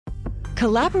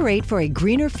Collaborate for a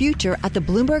greener future at the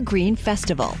Bloomberg Green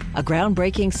Festival, a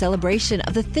groundbreaking celebration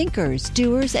of the thinkers,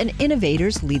 doers, and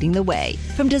innovators leading the way.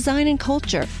 From design and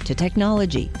culture to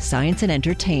technology, science, and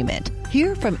entertainment.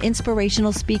 Hear from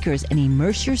inspirational speakers and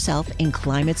immerse yourself in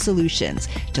climate solutions.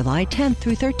 July 10th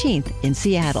through 13th in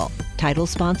Seattle. Title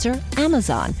sponsor,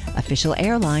 Amazon. Official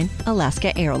airline,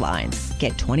 Alaska Airlines.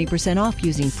 Get 20% off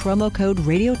using promo code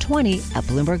radio20 at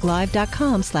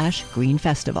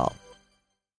bloomberglive.com/greenfestival.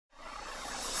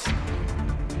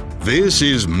 This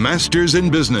is Masters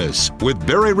in Business with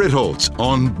Barry Ritholtz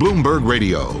on Bloomberg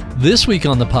Radio. This week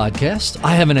on the podcast,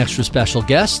 I have an extra special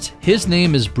guest. His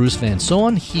name is Bruce Van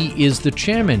Saun. He is the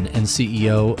chairman and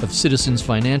CEO of Citizens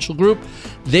Financial Group.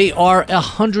 They are a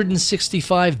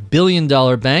 $165 billion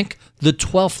bank, the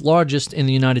 12th largest in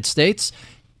the United States.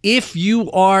 If you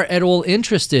are at all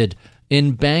interested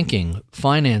in banking,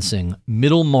 financing,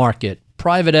 middle market,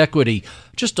 private equity,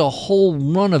 just a whole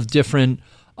run of different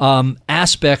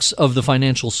aspects of the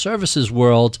financial services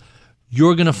world,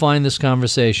 you're going to find this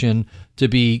conversation to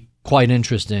be quite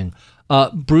interesting.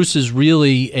 Bruce is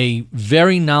really a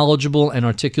very knowledgeable and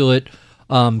articulate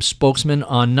spokesman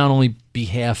on not only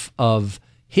behalf of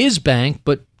his bank,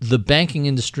 but the banking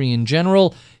industry in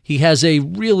general. He has a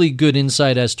really good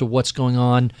insight as to what's going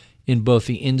on in both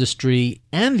the industry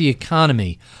and the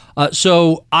economy.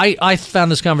 So I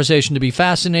found this conversation to be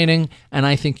fascinating, and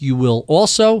I think you will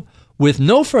also. With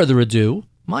no further ado,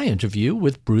 my interview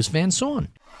with Bruce Van Saun.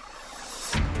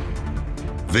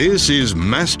 This is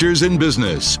Masters in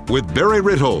Business with Barry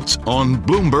Ritholtz on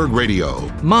Bloomberg Radio.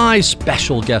 My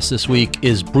special guest this week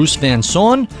is Bruce Van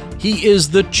Saun. He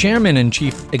is the chairman and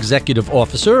chief executive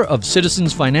officer of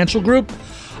Citizens Financial Group.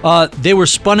 They were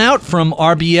spun out from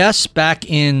RBS back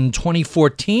in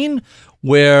 2014,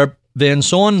 where Van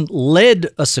Saun led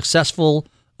a successful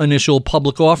initial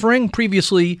public offering.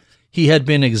 Previously, he had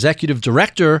been executive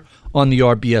director on the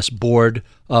RBS board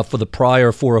for the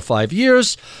prior 4 or 5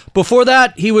 years. Before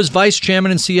that, he was vice chairman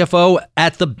and CFO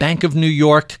at the Bank of New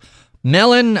York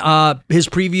Mellon. His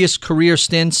previous career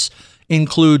stints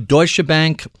include Deutsche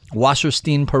Bank,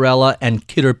 Wasserstein Perella, and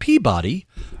Kidder Peabody.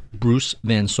 Bruce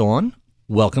Van Saun,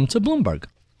 welcome to Bloomberg.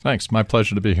 Thanks. My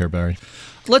pleasure to be here, Barry.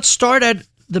 Let's start at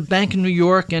the Bank of New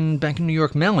York and Bank of New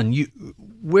York Mellon.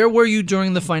 Where were you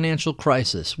during the financial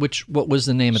crisis? What was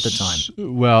the name at the time?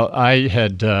 Well, I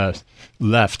had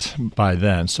left by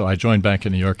then, so I joined Bank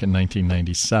of New York in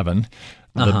 1997.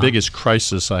 The biggest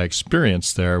crisis I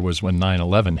experienced there was when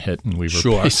 9/11 hit, and we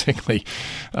were basically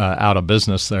out of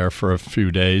business there for a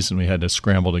few days, and we had to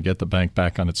scramble to get the bank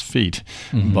back on its feet.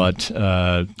 Mm-hmm. But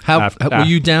were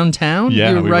you downtown?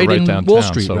 Yeah, we were right in downtown. Wall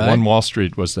Street, so right? 1 Wall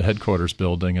Street was the headquarters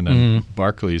building, and then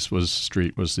Barclays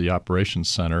Street was the operations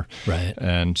center. Right.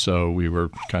 And so we were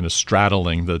kind of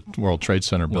straddling the World Trade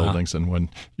Center buildings, and when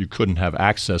you couldn't have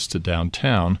access to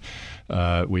downtown,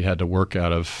 we had to work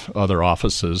out of other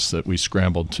offices that we scrambled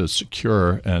to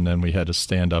secure, and then we had to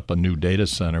stand up a new data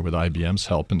center with IBM's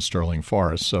help in Sterling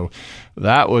Forest. So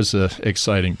that was an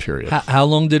exciting period. How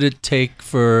long did it take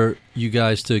for you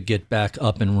guys to get back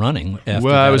up and running after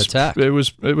that attack? It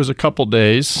was a couple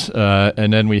days,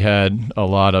 and then we had a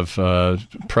lot of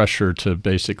pressure to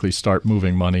basically start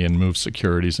moving money and move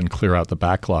securities and clear out the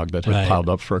backlog that had piled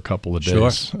up for a couple of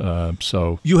days.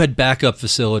 So you had backup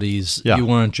facilities. Yeah. You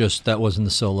weren't that wasn't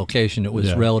the sole location. It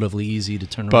was relatively easy to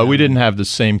turn around. But we didn't have the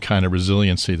same kind of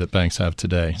resiliency that banks have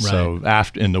today. Right. So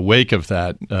in the wake of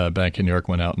that, Bank of New York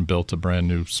went out and built a brand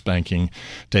new spanking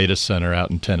data center out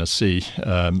in Tennessee,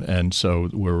 and so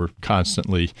we were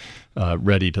constantly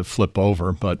ready to flip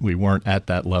over, but we weren't at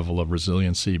that level of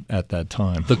resiliency at that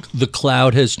time. The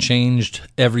cloud has changed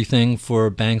everything for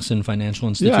banks and financial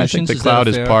institutions? Yeah, I think the cloud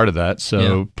is part of that.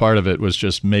 So part of it was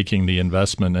just making the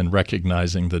investment and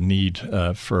recognizing the need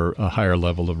for a higher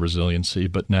level of resiliency.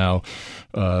 But now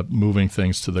moving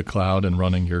things to the cloud and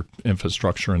running your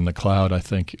infrastructure in the cloud, I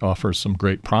think, offers some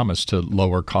great promise to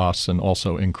lower costs and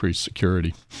also increase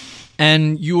security.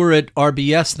 And you were at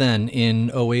RBS then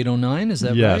in 08-09, is that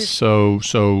right? Yes. So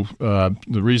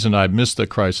the reason I missed the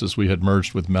crisis, we had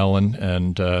merged with Mellon,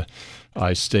 and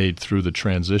I stayed through the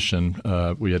transition.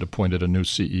 We had appointed a new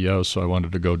CEO, so I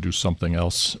wanted to go do something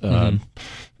else.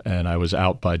 And I was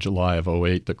out by July of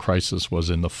 08. The crisis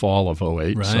was in the fall of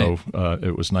 08, right. So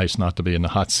it was nice not to be in the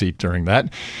hot seat during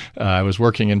that. I was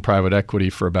working in private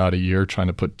equity for about a year trying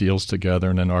to put deals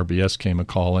together, and then RBS came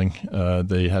a-calling.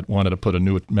 They had wanted to put a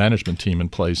new management team in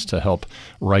place to help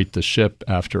right the ship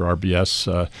after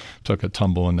RBS took a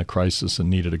tumble in the crisis and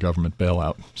needed a government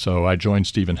bailout. So I joined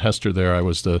Stephen Hester there. I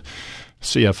was the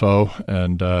CFO,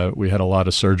 and we had a lot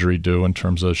of surgery due in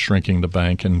terms of shrinking the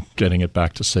bank and getting it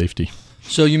back to safety.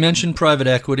 So you mentioned private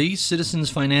equity. Citizens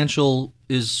Financial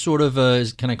is sort of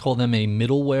can I call them a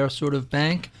middleware sort of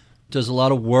bank? Does a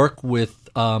lot of work with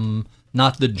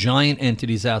not the giant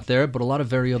entities out there, but a lot of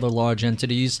very other large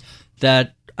entities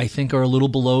that I think are a little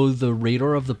below the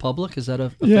radar of the public. Is that a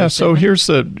fair so statement? here's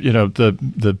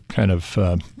the kind of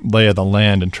lay of the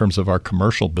land in terms of our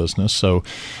commercial business. So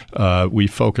we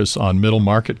focus on middle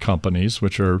market companies,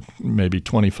 which are maybe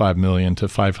 25 million to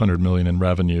 500 million in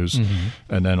revenues,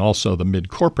 and then also the mid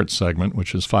corporate segment,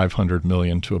 which is 500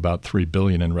 million to about 3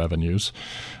 billion in revenues.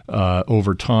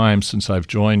 Over time, since I've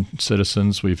joined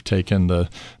Citizens, we've taken the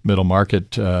middle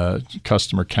market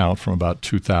customer count from about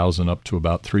 2,000 up to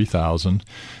about 3,000.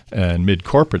 And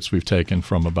mid-corporates we've taken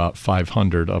from about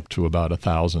 500 up to about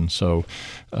 1,000. So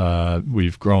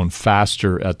we've grown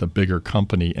faster at the bigger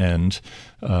company end.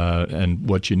 And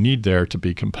what you need there to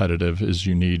be competitive is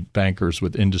you need bankers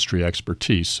with industry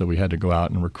expertise. So we had to go out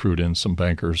and recruit in some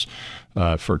bankers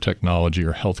for technology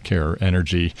or healthcare or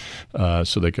energy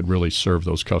so they could really serve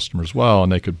those customers well,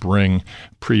 and they could bring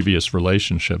previous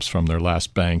relationships from their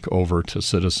last bank over to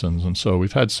Citizens. And so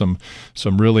we've had some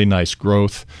really nice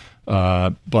growth.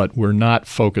 But we're not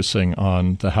focusing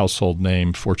on the household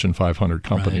name Fortune 500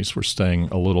 companies. Right. We're staying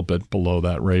a little bit below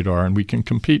that radar, and we can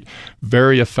compete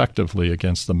very effectively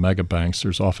against the mega banks.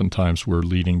 There's oftentimes we're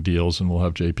leading deals, and we'll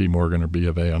have J.P. Morgan or B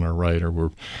of A on our right, or we're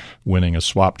winning a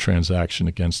swap transaction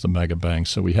against the mega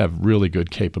banks. So we have really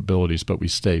good capabilities, but we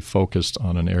stay focused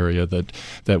on an area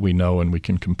that we know and we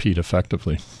can compete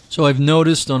effectively. So I've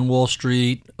noticed on Wall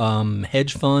Street,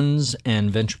 hedge funds and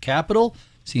venture capital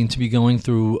seem to be going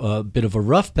through a bit of a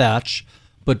rough patch,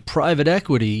 but private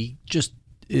equity just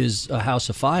is a house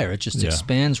of fire. It just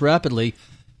expands rapidly.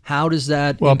 How does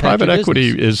that impact private your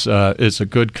equity business? is a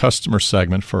good customer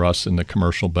segment for us in the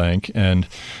commercial bank, and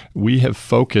we have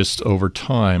focused over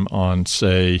time on,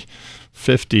 say,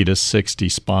 50 to 60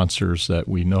 sponsors that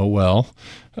we know well,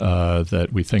 that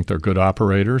we think they're good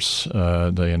operators.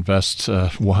 They invest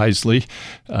wisely,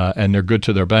 and they're good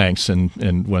to their banks.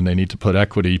 And when they need to put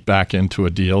equity back into a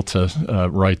deal to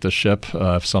right the ship,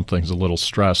 if something's a little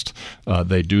stressed,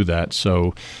 they do that.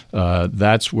 So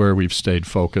that's where we've stayed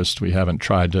focused. We haven't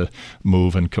tried to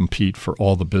move and compete for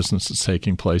all the business that's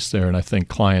taking place there. And I think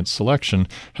client selection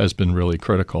has been really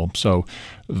critical. So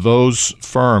those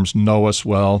firms know us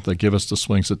well. They give us the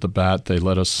swings at the bat. They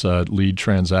let us lead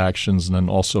transactions and then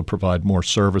also provide more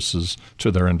services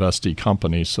to their investee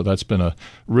companies. So that's been a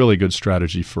really good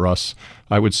strategy for us.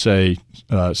 I would say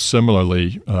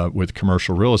similarly with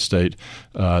commercial real estate,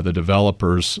 the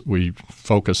developers we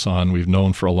focus on, we've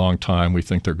known for a long time. We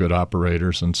think they're good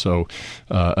operators. And so,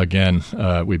 again,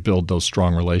 we build those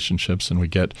strong relationships and we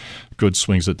get good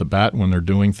swings at the bat when they're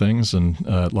doing things and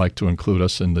like to include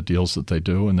us in the deals that they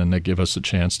do. And then they give us a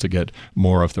chance to get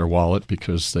more of their wallet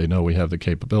because they know we have the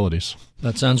capabilities.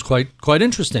 That sounds quite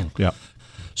interesting. Yeah.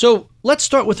 So let's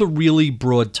start with a really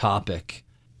broad topic.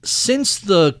 Since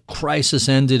the crisis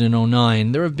ended in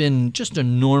 2009, there have been just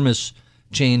enormous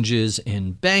changes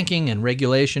in banking and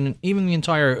regulation and even the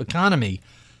entire economy.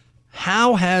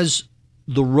 How has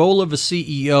the role of a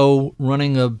CEO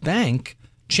running a bank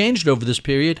changed over this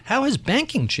period? How has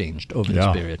banking changed over this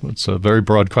period? It's a very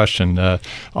broad question.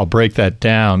 I'll break that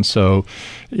down. So,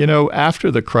 after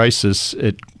the crisis,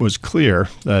 it was clear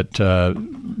that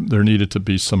there needed to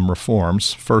be some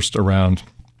reforms, first around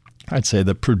I'd say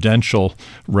the prudential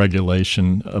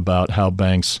regulation about how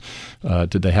banks,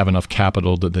 did they have enough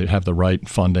capital? Did they have the right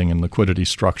funding and liquidity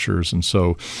structures? And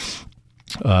so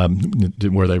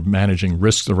were they managing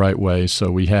risk the right way?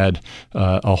 So we had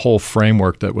a whole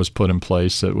framework that was put in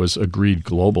place that was agreed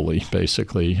globally,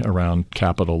 basically, around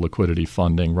capital, liquidity,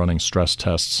 funding, running stress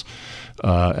tests.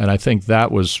 And I think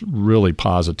that was really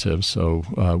positive.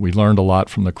 So we learned a lot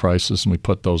from the crisis, and we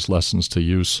put those lessons to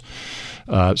use.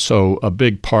 So a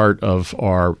big part of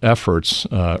our efforts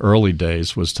early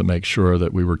days was to make sure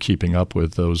that we were keeping up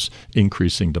with those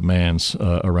increasing demands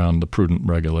around the prudent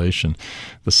regulation.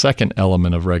 The second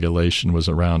element of regulation was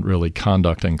around really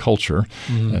conduct and culture.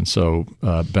 Mm-hmm. And so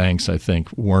banks, I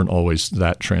think, weren't always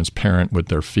that transparent with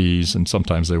their fees, and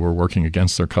sometimes they were working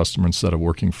against their customer instead of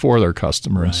working for their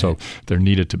customer. Right. And so there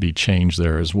needed to be change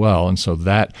there as well. And so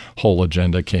that whole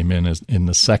agenda came in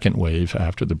the second wave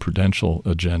after the prudential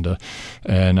agenda.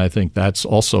 And I think that's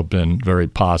also been very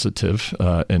positive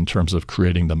in terms of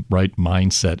creating the right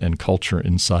mindset and culture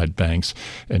inside banks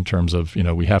in terms of,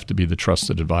 we have to be the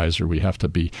trusted advisor. We have to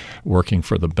be working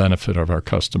for the benefit of our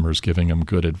customers, giving them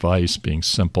good advice, being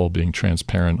simple, being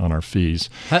transparent on our fees.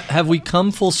 Have we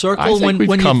come full circle? I think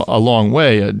we've come a long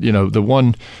way. The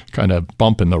one kind of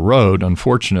bump in the road,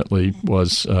 unfortunately,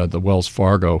 was the Wells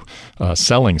Fargo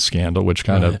selling scandal, which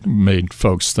kind of made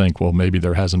folks think, well, maybe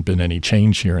there hasn't been any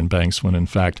change here in banks, when in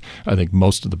fact I think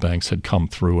most of the banks had come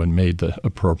through and made the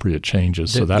appropriate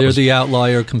changes. So they're the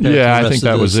outlier compared to the rest I think of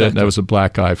that the was sector. it. That was a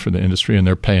black eye for the industry, and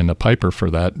they're paying the piper for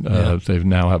that. They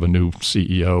now have a new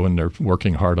CEO, and they're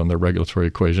working hard on their regulatory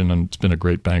equation, and it's been a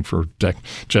great bank for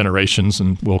generations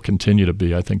and will continue to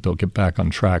be. I think they'll get back on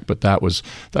track, but that was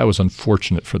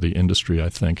unfortunate for the industry, I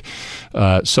think.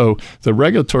 So the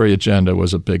regulatory agenda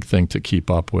was a big thing to keep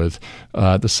up with.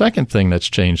 The second thing that's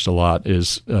changed a lot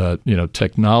is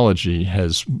technology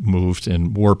has moved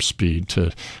in warp speed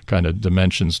to kind of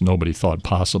dimensions nobody thought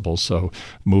possible. So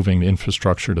moving the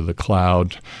infrastructure to the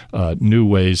cloud, new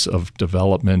ways of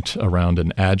development around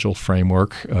an agile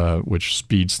framework, which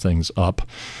speeds things up,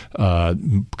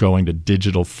 going to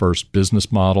digital-first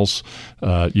business models,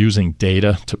 using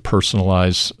data to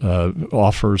personalize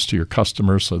offers to your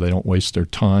customers so they don't waste their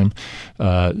time.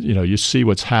 You see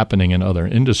what's happening in other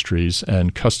industries,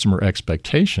 and customer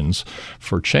expectations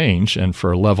for change and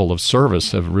for a level of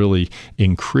service have really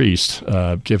increased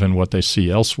given what they see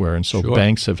elsewhere. And so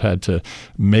banks have had to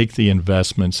make the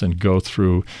investments and go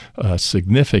through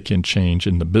significant change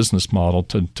in the business model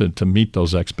to meet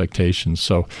those expectations.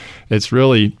 So it's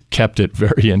really kept it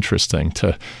very interesting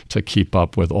to keep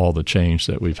up with all the change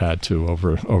that we've had to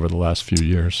over the last few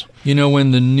years.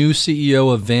 When the new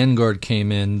CEO of Vanguard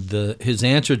came in, his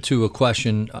answer to a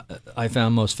question I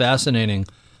found most fascinating,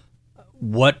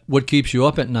 what keeps you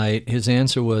up at night? His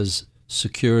answer was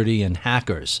security and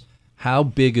hackers. How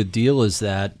big a deal is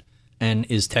that? And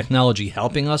is technology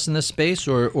helping us in this space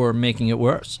or making it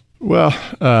worse? Well,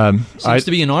 seems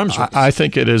to be an arms race. I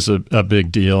think it is a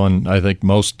big deal, and I think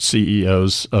most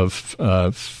CEOs of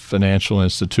financial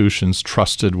institutions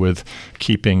trusted with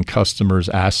keeping customers'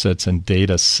 assets and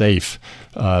data safe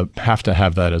have to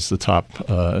have that as the top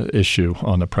issue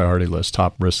on the priority list,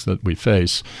 top risk that we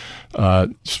face.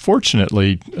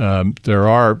 Fortunately, there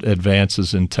are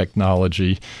advances in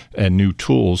technology and new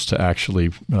tools to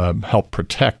actually help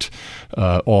protect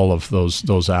all of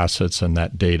those assets and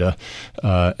that data.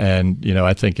 And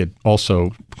I think it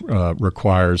also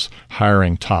requires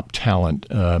hiring top talent.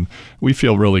 We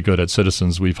feel really good at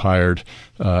Citizens. We've hired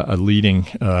a leading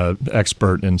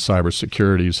expert in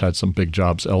cybersecurity who's had some big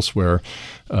jobs elsewhere,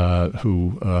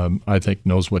 who I think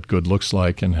knows what good looks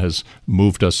like and has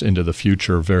moved us into the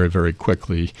future very, very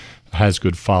quickly, has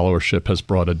good followership, has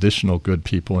brought additional good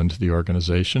people into the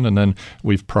organization. And then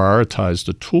we've prioritized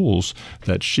the tools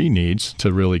that she needs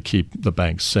to really keep the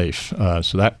bank safe.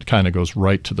 So that kind of goes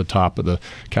right to the top of the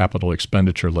capital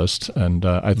expenditure list. And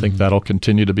I think that'll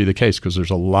continue to be the case because there's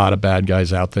a lot of bad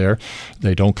guys out there.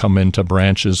 They don't come into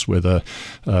branches with a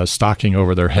stocking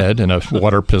over their head and a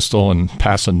water pistol and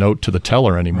pass a note to the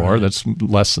teller anymore. Right. That's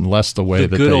less and less the way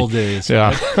that good old days.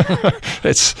 Yeah.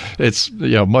 It's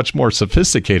much more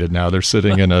sophisticated now. They're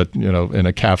sitting in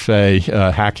a cafe,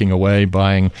 hacking away,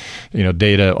 buying,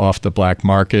 data off the black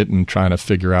market and trying to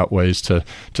figure out ways to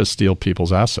steal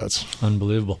people's assets.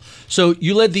 Unbelievable. So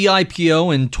you led the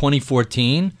IPO in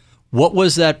 2014. What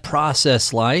was that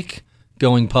process like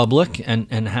going public,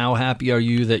 and how happy are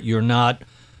you that you're not,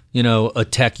 a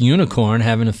tech unicorn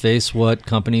having to face what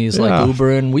companies like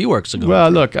Uber and WeWork's are going Well,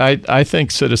 through? look, I think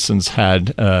Citizens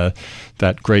had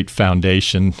that great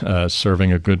foundation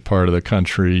serving a good part of the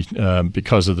country.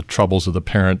 Because of the troubles of the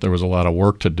parent, there was a lot of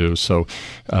work to do. So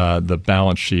the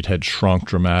balance sheet had shrunk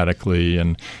dramatically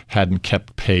and hadn't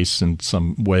kept pace in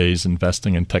some ways,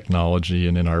 investing in technology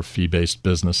and in our fee-based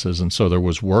businesses. And so there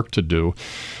was work to do.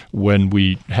 When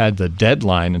we had the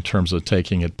deadline in terms of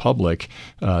taking it public,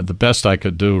 the best I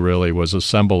could do really was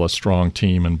assemble a strong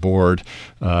team and board,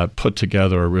 put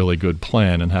together a really good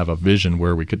plan and have a vision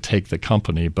where we could take the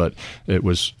company. But it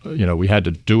was, we had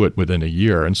to do it within a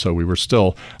year. And so we were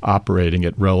still operating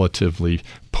at relatively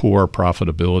poor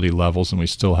profitability levels, and we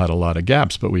still had a lot of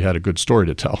gaps, but we had a good story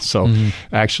to tell. So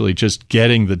actually just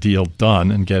getting the deal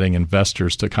done and getting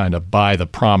investors to kind of buy the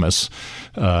promise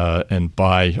and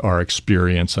buy our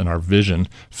experience and our vision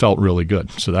felt really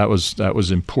good. So that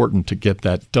was important to get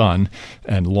that done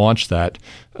and launch that.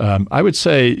 I would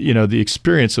say, the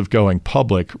experience of going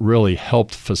public really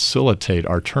helped facilitate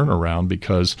our turnaround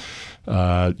because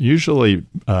Usually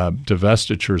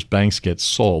divestitures, banks get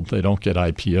sold. They don't get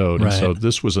IPO'd. Right. And so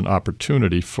this was an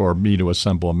opportunity for me to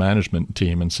assemble a management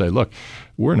team and say, look,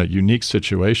 we're in a unique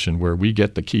situation where we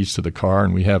get the keys to the car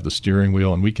and we have the steering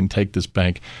wheel and we can take this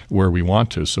bank where we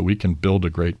want to, so we can build a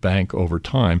great bank over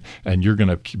time, and you're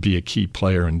going to be a key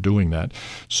player in doing that.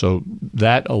 So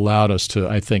that allowed us to,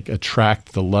 I think,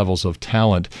 attract the levels of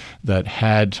talent that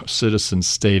had Citizens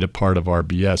stayed a part of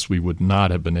RBS, we would not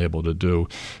have been able to do.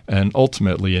 And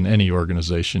ultimately, in any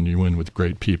organization, you win with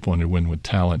great people and you win with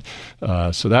talent.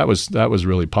 So that was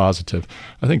really positive.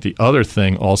 I think the other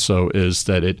thing also is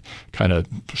that it kind of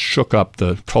shook up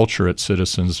the culture at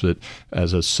Citizens, that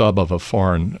as a sub of a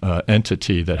foreign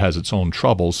entity that has its own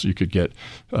troubles, you could get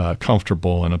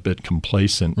comfortable and a bit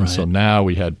complacent. Right. And so now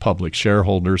we had public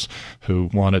shareholders who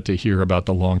wanted to hear about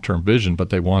the long-term vision, but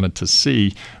they wanted to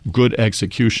see good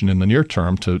execution in the near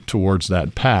term towards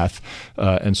that path.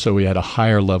 And so we had a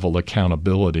higher level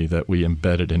accountability that we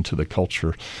embedded into the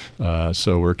culture.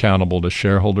 So we're accountable to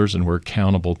shareholders and we're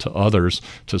accountable to others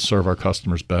to serve our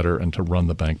customers better and to run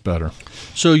the bank better.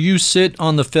 So you sit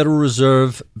on the Federal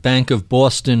Reserve Bank of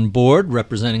Boston board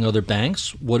representing other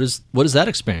banks. What is that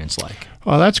experience like?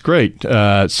 Oh, that's great.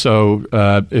 So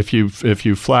if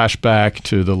you flash back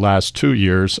to the last 2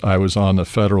 years, I was on the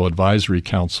Federal Advisory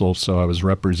Council, so I was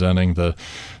representing the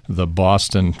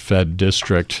Boston Fed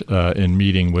District in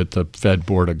meeting with the Fed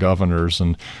Board of Governors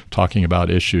and talking about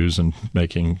issues and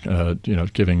making,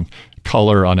 giving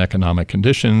color on economic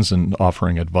conditions and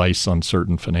offering advice on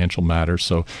certain financial matters.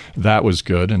 So that was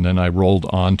good. And then I rolled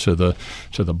on to the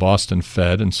Boston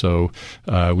Fed. And so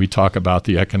we talk about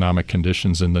the economic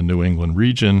conditions in the New England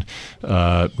region.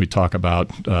 We talk about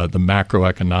the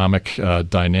macroeconomic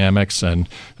dynamics and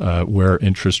where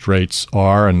interest rates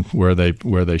are and where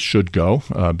they should go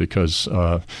because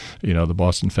the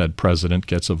Boston Fed president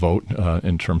gets a vote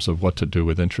in terms of what to do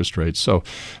with interest rates. So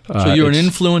you're an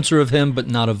influencer of him, but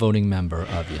not a voting member,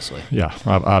 obviously. Yeah,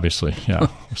 obviously, yeah.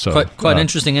 So quite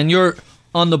interesting. And you're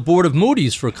on the board of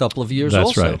Moody's for a couple of years.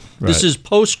 That's also. right. This is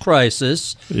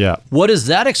post-crisis. Yeah. What is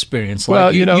that experience like?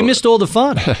 Well, you missed all the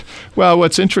fun. Well,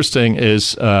 what's interesting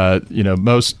is,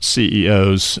 most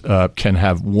CEOs can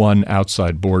have one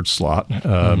outside board slot.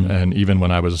 And even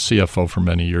when I was a CFO for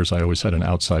many years, I always had an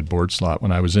outside board slot.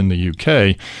 When I was in the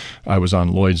UK, I was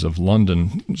on Lloyd's of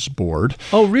London's board.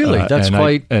 Oh, really? That's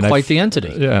quite the entity.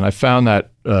 Yeah, and I found that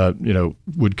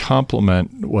would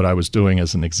complement what I was doing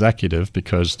as an executive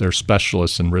because they're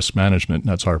specialists in risk management.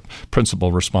 And that's our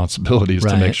principal responsibility is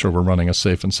to make sure we're running a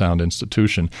safe and sound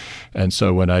institution. And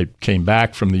so when I came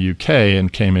back from the UK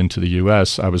and came into the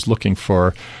US, I was looking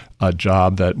for a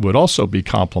job that would also be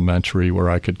complementary, where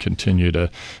I could continue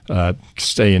to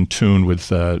stay in tune with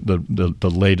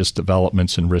the latest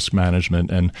developments in risk management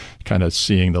and kind of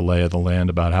seeing the lay of the land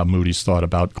about how Moody's thought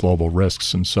about global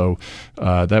risks. And so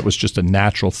that was just a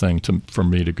natural thing for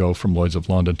me to go from Lloyd's of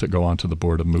London to go onto the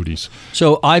board of Moody's.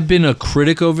 So I've been a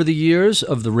critic over the years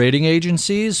of the rating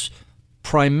agencies,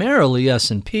 primarily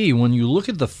S&P. When you look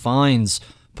at the fines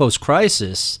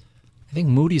post-crisis, I think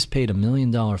Moody's paid $1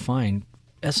 million fine.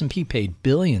 S&P paid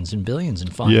billions and billions in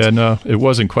fines. Yeah, no, it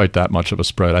wasn't quite that much of a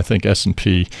spread. I think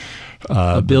S&P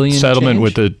 $1 billion settlement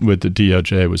change? with the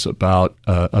DOJ was about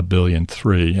 $1.3 billion,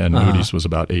 and Moody's was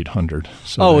about 800.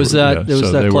 So was that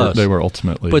close? They were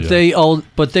ultimately,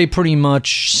 but they pretty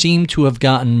much seem to have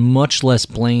gotten much less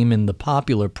blame in the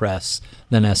popular press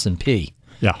than S&P.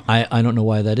 Yeah, I don't know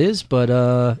why that is, but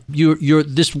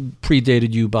this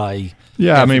predated you by.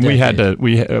 Yeah, I mean,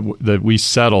 we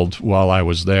settled while I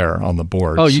was there on the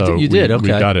board. Oh, you did? Okay. We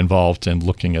got involved in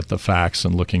looking at the facts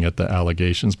and looking at the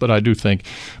allegations, but I do think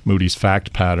Moody's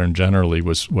fact pattern generally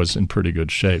was in pretty good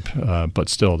shape. But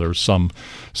still, there was some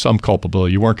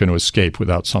culpability. You weren't going to escape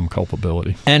without some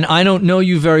culpability. And I don't know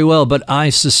you very well, but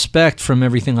I suspect from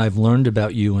everything I've learned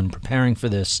about you in preparing for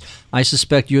this, I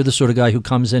suspect you're the sort of guy who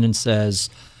comes in and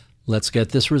says, let's get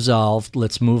this resolved.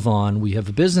 Let's move on. We have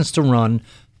a business to run.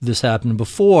 This happened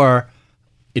before.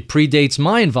 It predates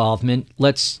my involvement.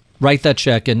 Let's write that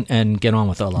check and get on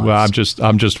with our lives. Well,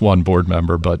 I'm just one board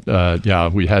member, but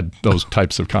we had those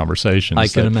types of conversations. I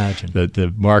can imagine. That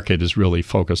the market is really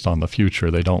focused on the future.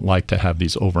 They don't like to have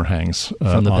these overhangs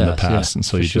on the past, and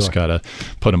so you just got to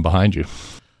put them behind you.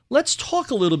 Let's talk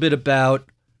a little bit about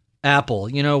Apple.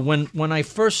 You know, when I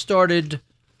first started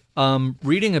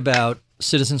reading about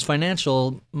Citizens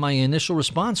Financial, my initial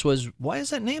response was, why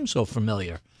is that name so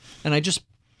familiar? And I just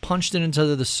punched it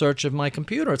into the search of my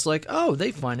computer. It's like, oh,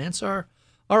 they finance our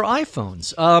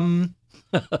iPhones.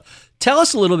 Tell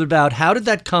us a little bit about how did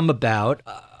that come about?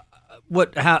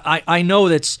 I know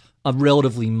that's a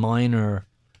relatively minor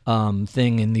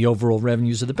thing in the overall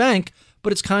revenues of the bank,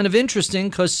 but it's kind of interesting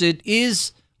because it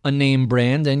is a name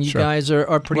brand, and you guys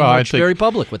are pretty much very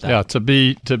public with that. Yeah, to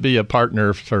be a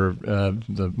partner for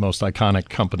the most iconic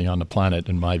company on the planet,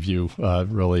 in my view,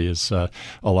 really is a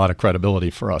lot of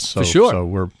credibility for us. So, for sure. So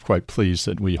we're quite pleased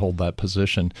that we hold that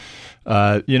position.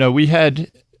 We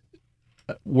had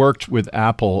worked with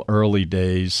Apple early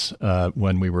days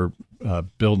when we were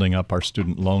building up our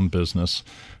student loan business,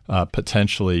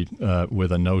 potentially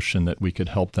with a notion that we could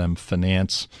help them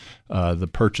finance the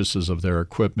purchases of their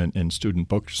equipment in student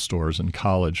bookstores in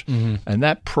college. Mm-hmm. And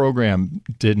that program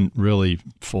didn't really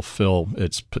fulfill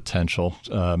its potential,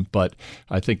 but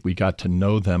I think we got to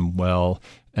know them well,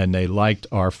 and they liked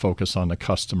our focus on the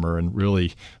customer and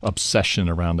really obsession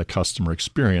around the customer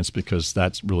experience, because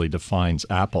that really defines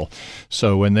Apple.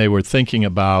 So when they were thinking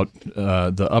about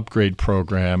the upgrade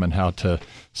program and how to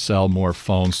sell more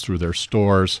phones through their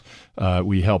stores,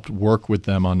 we helped work with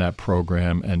them on that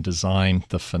program and design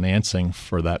the financing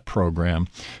for that program.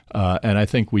 And I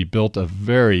think we built a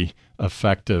very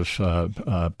effective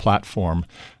platform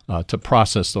to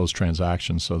process those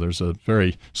transactions. So there's a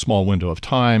very small window of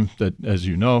time that, as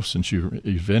you know, since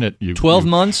you've in it, 12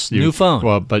 months, new phone.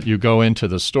 Well, but you go into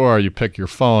the store, you pick your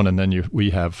phone, and then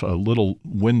we have a little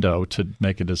window to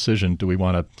make a decision. Do we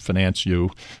want to finance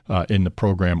you in the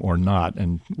program or not?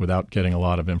 And without getting a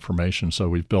lot of information. So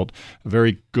we've built a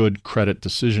very good credit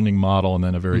decisioning model, and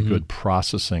then a very good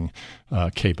processing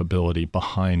capability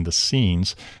behind the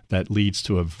scenes that leads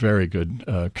to a very good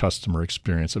customer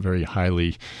experience, a very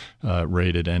highly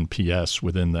rated NPS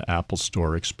within the Apple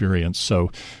Store experience.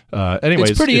 So anyway,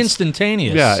 it's pretty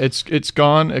instantaneous. Yeah, it's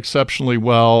gone exceptionally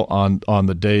well on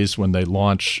the days when they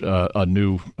launch a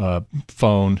new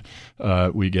phone.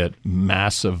 We get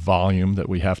massive volume that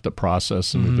we have to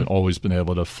process, and we've always been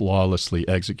able to flawlessly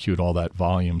execute all that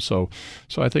volume. So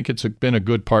I think it's been a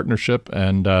good partnership.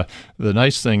 And the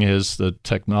nice thing is the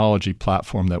technology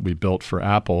platform that we built for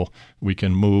Apple, we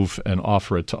can move and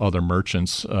offer it to other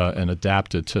merchants and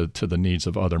adapt it to the needs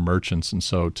of other merchants. And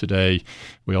so today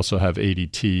we also have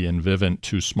ADT and Vivint,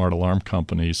 two smart alarm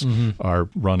companies, are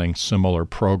running similar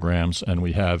programs, and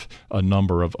we have a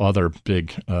number of other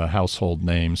big household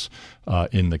names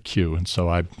in the queue. And so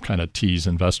I kind of tease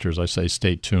investors. I say,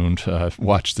 stay tuned,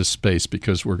 watch this space,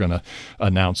 because we're going to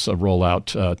announce a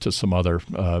rollout to some other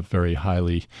very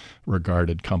highly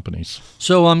regarded companies.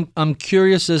 So I'm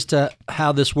curious as to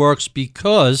how this works,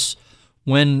 because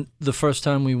when the first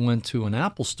time we went to an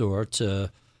Apple store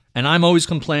and I'm always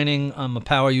complaining, I'm a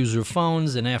power user of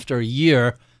phones, and after a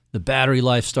year, the battery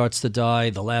life starts to die.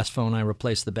 The last phone I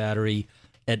replaced the battery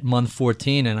at month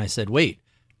 14, and I said, wait,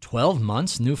 12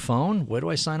 months, new phone? Where do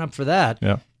I sign up for that?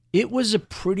 Yeah. It was a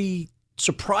pretty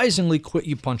surprisingly quick.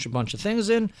 You punch a bunch of things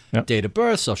in, Yep. date of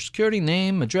birth, social security,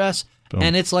 name, address, Boom.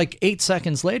 and it's like 8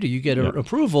 seconds later you get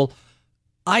approval.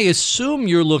 I assume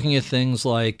you're looking at things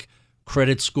like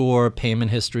credit score,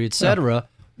 payment history, etc.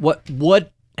 Yeah.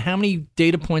 How many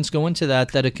data points go into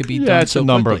that it could be done so quickly? Yeah, it's a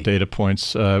number of data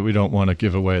points. We don't want to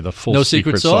give away the full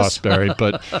secret sauce, Barry,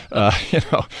 but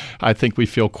I think we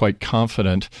feel quite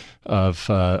confident of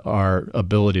our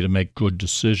ability to make good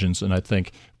decisions. And I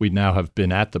think we now have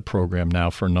been at the program now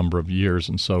for a number of years,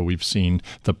 and so we've seen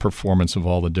the performance of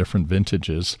all the different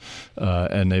vintages,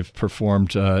 and they've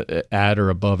performed at or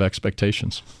above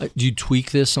expectations. Do you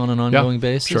tweak this on an ongoing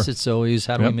basis? Sure. It's always,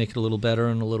 how do we make it a little better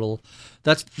and a little...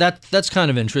 That's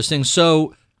kind of interesting.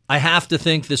 So I have to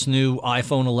think this new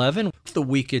iPhone 11, the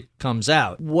week it comes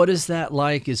out, what is that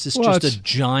like? Is this just a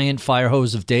giant fire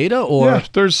hose of data? Or yeah,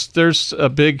 there's a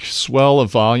big swell of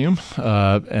volume,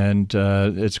 and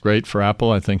it's great for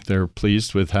Apple. I think they're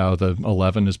pleased with how the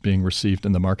 11 is being received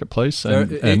in the marketplace.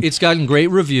 And it's gotten great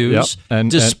reviews,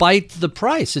 and despite the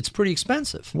price. It's pretty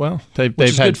expensive. Well,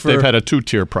 they've had a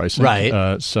two-tier pricing,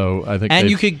 right? So I think, and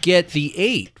you could get the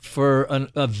 8 for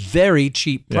a very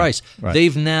cheap price. Right.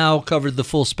 They've now covered the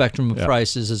full spectrum of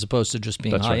prices as opposed to just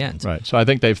being high end. Right. So I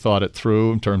think they've thought it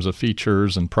through in terms of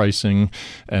features and pricing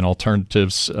and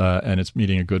alternatives, and it's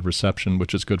meeting a good reception,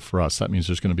 which is good for us. That means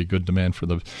there's going to be good demand for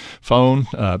the phone.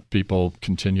 People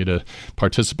continue to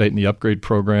participate in the upgrade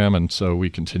program, and so we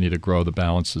continue to grow the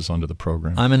balances under the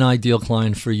program. I'm an ideal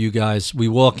client for you guys. We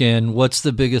walk in, what's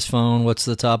the biggest phone? What's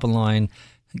the top of line?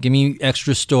 Give me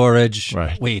extra storage.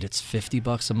 Right. Wait, it's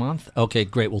 $50 a month? Okay,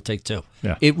 great. We'll take 2.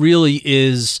 Yeah. It really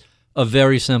is a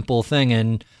very simple thing.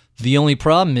 And the only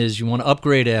problem is you want to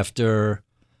upgrade after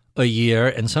a year,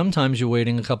 and sometimes you're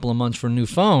waiting a couple of months for a new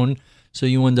phone, so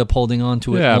you end up holding on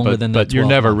to it longer than that. But you're 12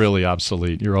 never months. really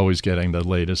obsolete. You're always getting the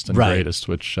latest and greatest,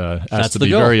 which has to be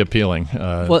goal. very appealing.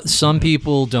 Well, some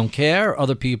people don't care.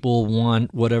 Other people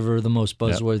want whatever the most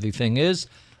buzzworthy thing is.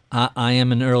 I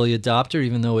am an early adopter,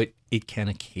 even though it can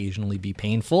occasionally be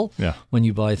painful when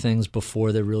you buy things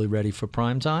before they're really ready for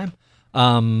prime time.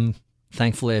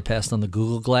 Thankfully, I passed on the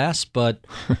Google Glass, but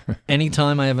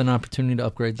anytime I have an opportunity to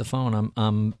upgrade the phone,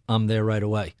 I'm there right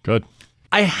away. Good.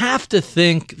 I have to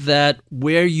think that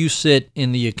where you sit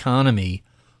in the economy,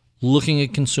 looking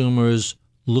at consumers,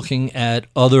 looking at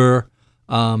other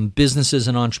businesses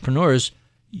and entrepreneurs,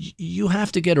 you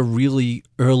have to get a really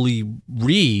early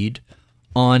read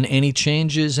on any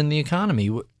changes in the economy.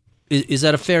 Is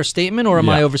that a fair statement, or am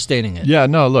I overstating it? Yeah,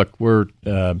 no, look, we're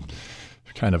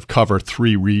kind of cover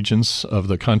 3 regions of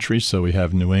the country. So we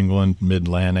have New England,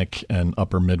 Mid-Atlantic, and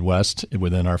Upper Midwest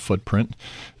within our footprint.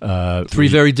 3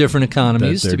 very different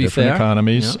economies, to be fair. Different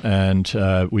economies,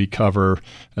 and we cover,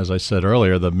 as I said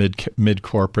earlier, the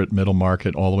mid-corporate, middle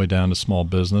market, all the way down to small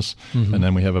business, and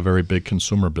then we have a very big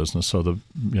consumer business. So the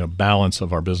balance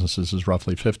of our businesses is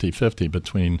roughly 50-50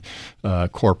 between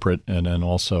corporate and then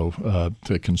also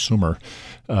the consumer.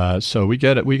 So we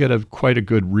get quite a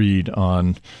good read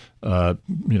on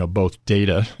both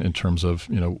data in terms of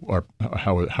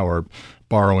how our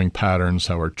borrowing patterns,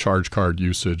 how our charge card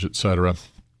usage, et cetera,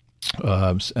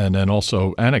 and then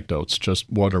also anecdotes. Just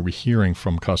what are we hearing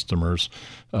from customers?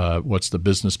 What's the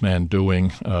businessman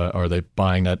doing? Are they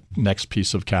buying that next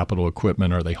piece of capital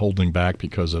equipment? Are they holding back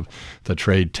because of the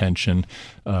trade tension?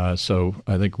 So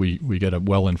I think we get a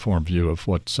well-informed view of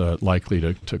what's likely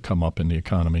to come up in the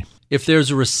economy. If there's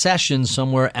a recession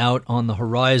somewhere out on the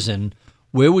horizon,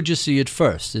 where would you see it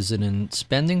first? Is it in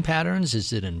spending patterns?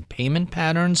 Is it in payment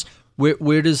patterns?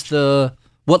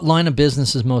 What line of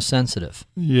business is most sensitive?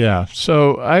 Yeah,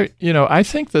 so I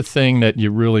think the thing that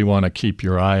you really want to keep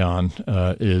your eye on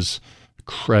is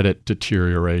credit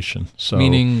deterioration. So,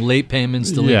 meaning late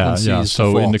payments, delinquencies, So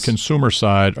defaults. in the consumer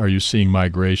side, are you seeing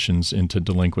migrations into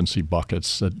delinquency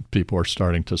buckets that people are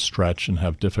starting to stretch and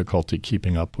have difficulty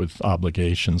keeping up with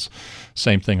obligations?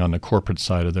 Same thing on the corporate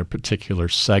side. Are there particular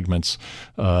segments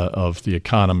of the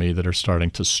economy that are starting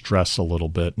to stress a little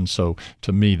bit? And so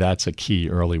to me, that's a key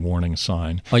early warning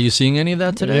sign. Are you seeing any of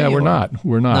that today? Yeah, we're not.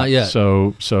 Not yet.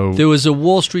 So there was a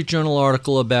Wall Street Journal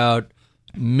article about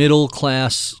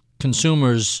middle-class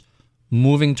consumers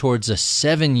moving towards a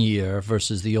 7-year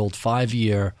versus the old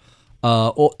 5-year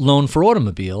loan for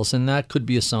automobiles, and that could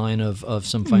be a sign of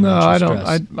some financial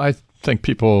stress. I think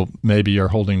people maybe are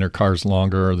holding their cars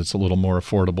longer. It's a little more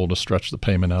affordable to stretch the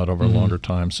payment out over a longer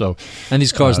time. So, and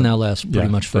these cars now last pretty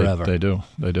much forever. They do.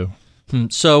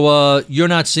 So you're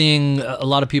not seeing a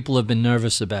lot of people have been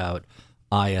nervous about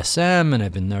ISM, and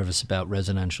have been nervous about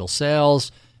residential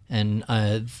sales. And,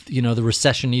 the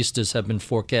recessionistas have been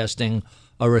forecasting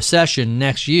a recession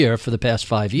next year for the past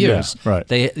 5 years. Yeah, right.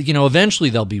 They, eventually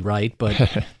they'll be right,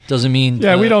 but doesn't mean.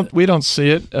 Yeah, we don't see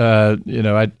it.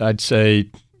 I'd say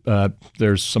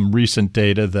there's some recent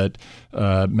data that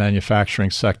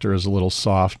manufacturing sector is a little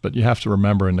soft, but you have to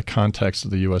remember in the context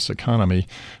of the U.S. economy,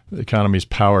 the economy is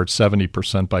powered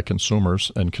 70% by consumers,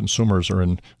 and consumers are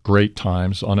in great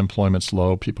times. Unemployment's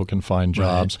low. People can find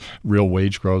jobs. Right. Real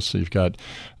wage growth. So you've got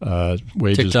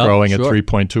wages growing at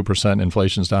 3.2%.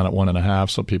 Inflation's down at 1.5%.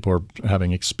 So people are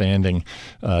having expanding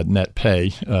net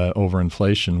pay over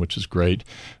inflation, which is great.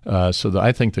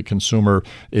 I think the consumer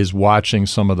is watching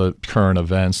some of the current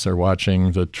events. They're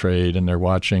watching the trade and they're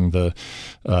watching the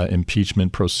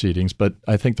impeachment proceedings. But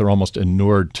I think they're almost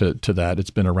inured to that.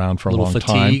 It's been around for a long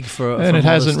time. And it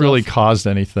hasn't really caused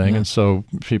anything. Yeah. And so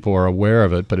people are aware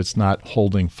of it, but it's not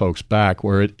holding folks back.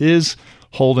 Where it is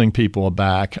holding people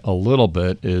back a little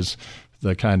bit is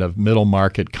the kind of middle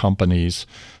market companies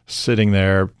sitting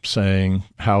there saying,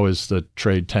 how is the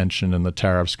trade tension and the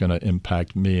tariffs going to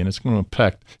impact me? And it's going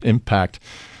to impact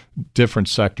different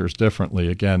sectors differently.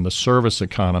 Again, the service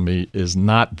economy is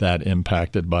not that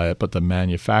impacted by it, but the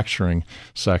manufacturing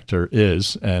sector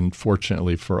is. And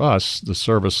fortunately for us, the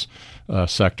service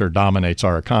sector dominates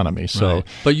our economy. So, right.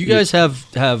 But you guys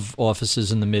have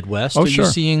offices in the Midwest. Are you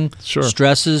seeing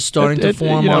stresses starting to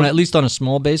form at least on a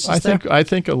small basis? I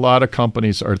think a lot of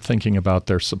companies are thinking about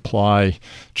their supply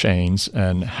chains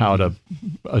and how to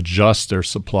adjust their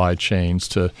supply chains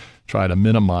to try to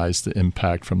minimize the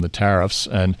impact from the tariffs.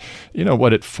 And,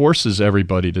 what it forces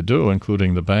everybody to do,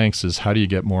 including the banks, is how do you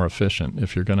get more efficient?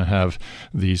 If you're going to have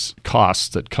these costs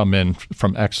that come in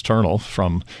from external,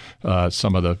 from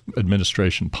some of the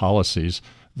administration policies,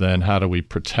 then how do we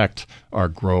protect our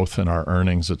growth and our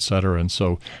earnings, et cetera? And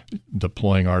so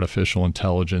deploying artificial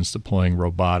intelligence, deploying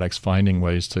robotics, finding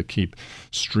ways to keep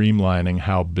streamlining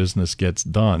how business gets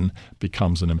done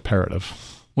becomes an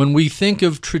imperative. When we think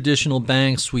of traditional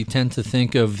banks, we tend to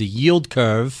think of the yield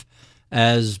curve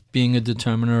as being a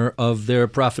determiner of their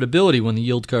profitability. When the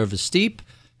yield curve is steep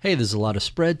hey, there's a lot of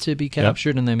spread to be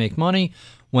captured and they make money.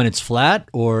 When it's flat,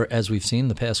 or as we've seen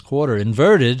the past quarter,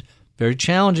 inverted, very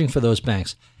challenging for those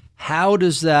banks. How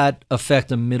does that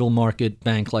affect a middle market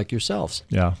bank like yourselves?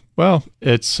 Yeah. Well,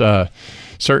 it's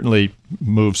certainly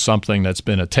moved something that's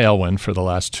been a tailwind for the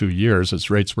last 2 years.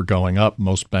 As rates were going up,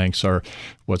 most banks are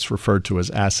what's referred to as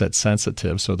asset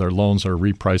sensitive. So their loans are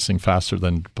repricing faster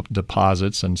than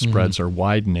deposits and spreads are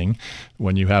widening.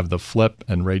 When you have the flip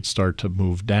and rates start to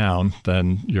move down,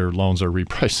 then your loans are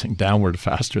repricing downward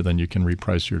faster than you can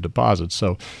reprice your deposits.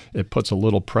 So it puts a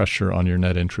little pressure on your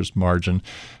net interest margin.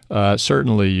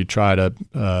 Certainly you try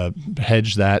to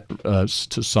hedge that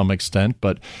to some extent,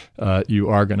 but you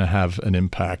are going to have an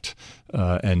impact,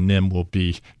 and NIM will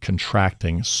be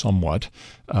contracting somewhat.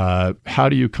 How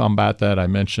do you combat that? I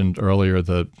mentioned earlier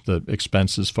the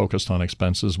expenses, focused on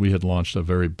expenses. We had launched a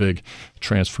very big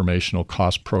transformational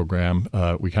cost program.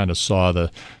 We kind of saw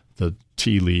the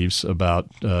tea leaves about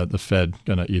the Fed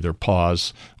going to either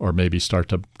pause or maybe start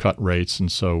to cut rates.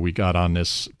 And so we got on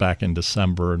this back in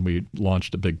December, and we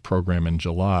launched a big program in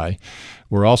July.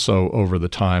 We're also, over the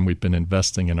time, we've been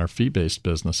investing in our fee-based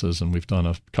businesses, and we've done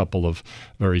a couple of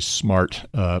very smart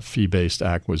fee-based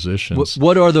acquisitions.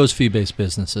 What are those fee-based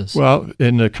businesses? Well,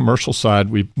 in the commercial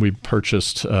side, we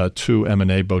purchased 2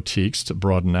 M&A boutiques to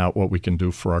broaden out what we can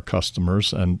do for our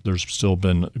customers, and there's still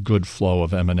been a good flow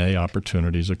of M&A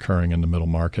opportunities occurring in the middle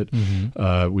market.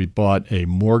 We bought a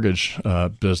mortgage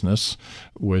business,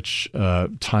 which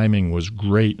timing was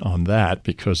great on that,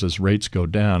 because as rates go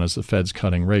down, as the Fed's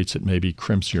cutting rates, it maybe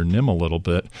crimps your NIM a little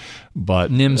bit. But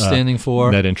NIM standing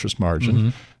for? Net interest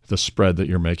margin. The spread that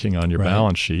you're making on your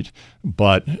balance sheet.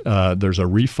 But there's a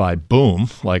refi boom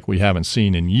like we haven't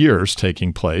seen in years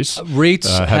taking place. Rates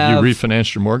have you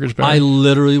refinanced your mortgage, Barry? I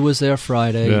literally was there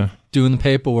Friday doing the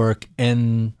paperwork,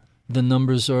 and the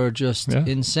numbers are just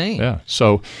insane. Yeah.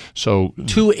 So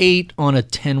 2.8 on a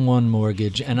 10-1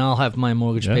 mortgage, and I'll have my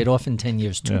mortgage paid off in 10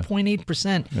 years.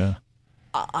 2.8%. Yeah.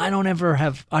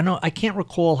 I can't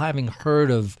recall having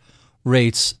heard of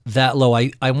rates that low.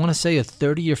 I want to say a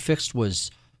 30-year fixed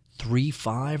was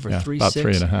 3.5 or 3.6. About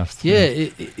 3.5. Yeah.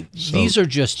 These are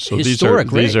just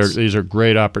historic rates. These are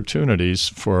great opportunities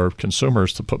for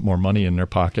consumers to put more money in their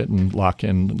pocket and lock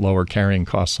in lower carrying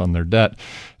costs on their debt.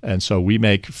 And so we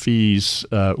make fees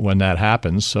when that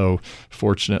happens. So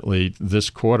fortunately, this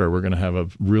quarter, we're going to have a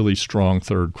really strong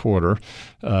third quarter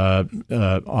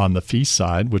on the fee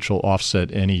side, which will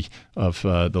offset any of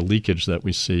the leakage that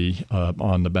we see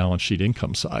on the balance sheet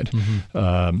income side.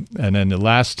 And then the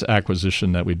last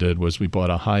acquisition that we did was we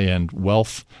bought a high-end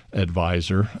wealth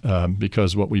advisor,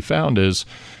 because what we found is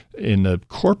in the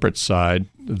corporate side,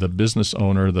 the business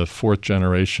owner, the fourth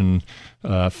generation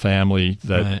family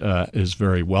that is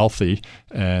very wealthy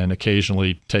and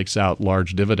occasionally takes out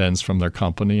large dividends from their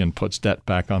company and puts debt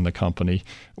back on the company.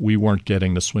 We weren't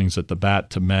getting the swings at the bat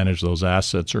to manage those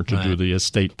assets or to do the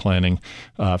estate planning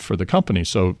for the company.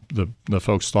 So the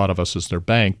folks thought of us as their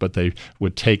bank, but they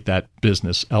would take that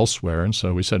business elsewhere. And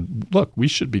so we said, look, we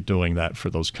should be doing that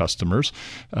for those customers.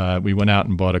 We went out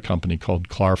and bought a company called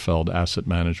Clarfeld Asset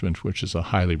Management, which is a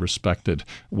highly respected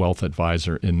wealth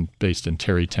advisor based in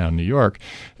Tarrytown, New York.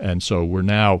 And so we're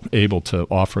now able to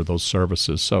offer those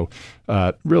services. So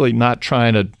really not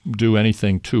trying to do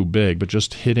anything too big, but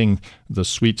just hitting the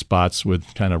sweet spots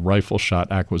with kind of rifle shot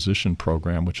acquisition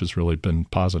program, which has really been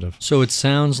positive. So it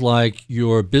sounds like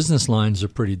your business lines are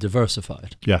pretty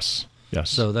diversified. Yes.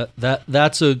 So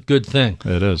that's a good thing.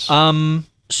 It is.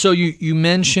 So you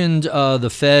mentioned the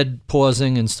Fed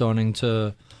pausing and starting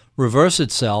to reverse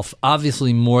itself.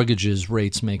 Obviously, mortgages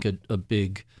rates make a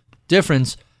big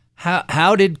difference.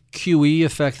 How did QE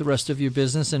affect the rest of your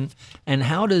business, and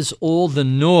how does all the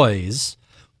noise,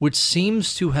 which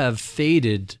seems to have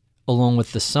faded along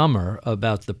with the summer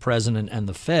about the president and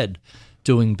the Fed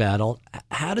doing battle,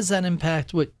 how does that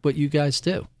impact what you guys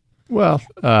do? Well,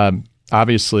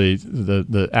 obviously,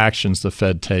 the actions the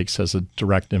Fed takes has a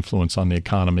direct influence on the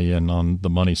economy and on the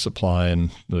money supply and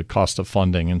the cost of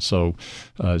funding, and so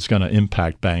it's going to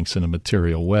impact banks in a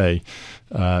material way.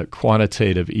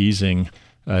 Quantitative easing,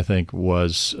 I think,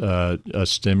 was a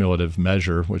stimulative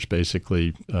measure, which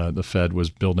basically the Fed was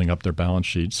building up their balance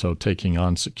sheet, so taking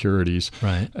on securities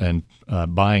and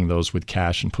buying those with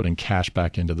cash and putting cash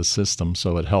back into the system.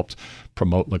 So it helped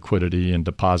promote liquidity and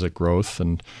deposit growth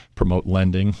and promote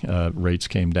lending. Rates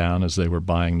came down as they were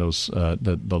buying those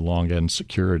the long end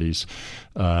securities.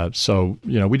 So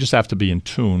we just have to be in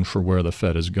tune for where the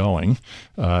Fed is going.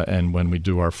 And when we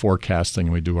do our forecasting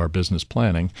and we do our business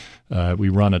planning, we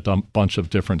run a bunch of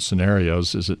different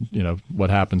scenarios. Is it,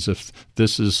 what happens if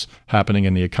this is happening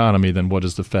in the economy, then what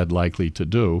is the Fed likely to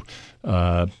do?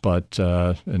 But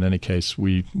in any case,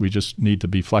 we just need to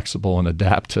be flexible and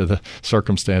adapt to the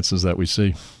circumstances that we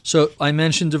see. So I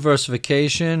mentioned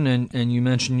diversification, and you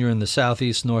mentioned you're in the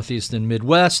Southeast, Northeast, and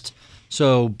Midwest.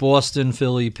 So Boston,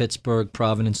 Philly, Pittsburgh,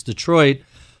 Providence, Detroit.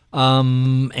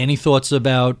 Any thoughts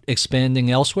about expanding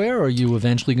elsewhere? Or are you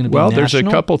eventually going to be national? Well, there's a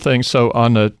couple things. So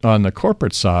on the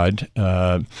corporate side,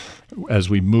 as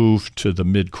we move to the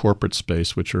mid-corporate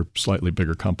space, which are slightly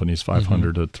bigger companies,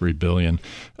 500 to 3 billion,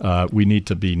 we need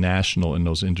to be national in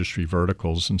those industry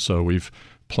verticals. And so we've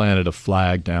planted a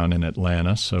flag down in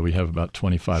Atlanta. So we have about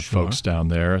 25 folks down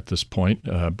there at this point.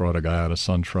 Brought a guy out of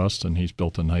SunTrust, and he's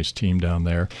built a nice team down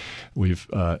there. We've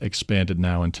expanded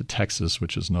now into Texas,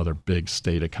 which is another big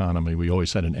state economy. We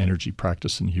always had an energy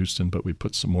practice in Houston, but we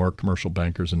put some more commercial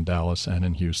bankers in Dallas and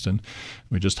in Houston.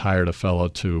 We just hired a fellow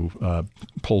to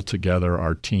pull together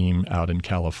our team out in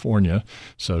California.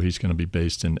 So he's going to be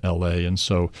based in L.A. And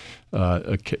so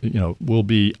we'll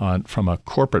be from a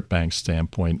corporate bank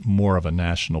standpoint, more of a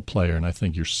national player, and I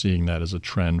think you're seeing that as a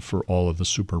trend for all of the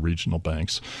super regional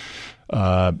banks.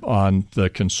 On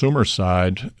the consumer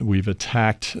side, we've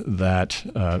attacked that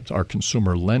our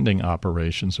consumer lending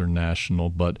operations are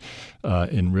national, but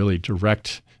in really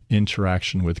direct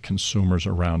interaction with consumers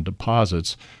around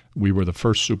deposits, we were the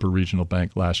first super regional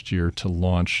bank last year to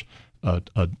launch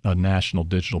a national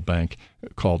digital bank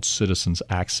called Citizens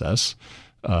Access.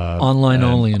 Online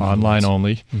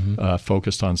only.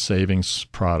 Focused on savings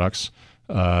products.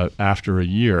 After a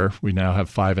year, we now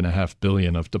have $5.5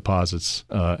 billion of deposits,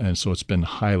 and so it's been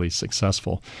highly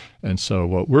successful. And so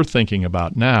what we're thinking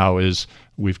about now is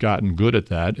we've gotten good at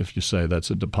that. If you say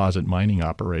that's a deposit mining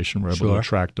operation, we're able to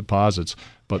attract deposits.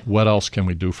 But what else can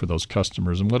we do for those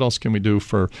customers? And what else can we do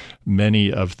for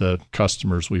many of the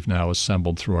customers we've now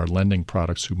assembled through our lending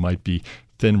products who might be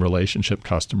thin relationship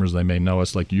customers? They may know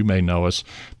us like you may know us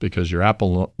because your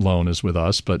Apple loan is with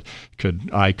us, but could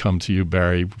I come to you,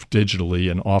 Barry, digitally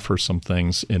and offer some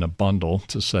things in a bundle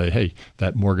to say, hey,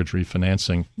 that mortgage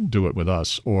refinancing, do it with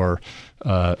us, or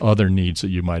other needs that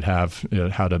you might have,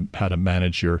 how to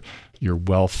manage your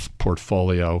wealth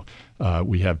portfolio.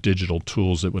 We have digital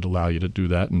tools that would allow you to do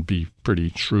that and be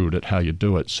pretty shrewd at how you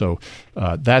do it. So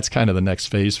that's kind of the next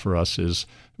phase for us is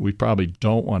we probably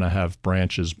don't want to have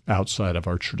branches outside of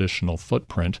our traditional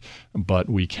footprint, but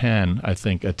we can, I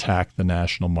think, attack the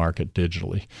national market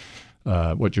digitally.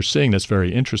 What you're seeing that's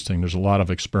very interesting, there's a lot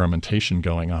of experimentation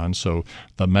going on. So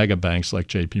the mega banks like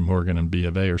JP Morgan and B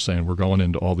of A are saying we're going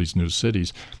into all these new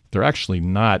cities. They're actually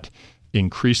not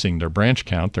increasing their branch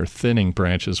count. They're thinning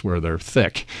branches where they're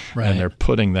thick. Right. And they're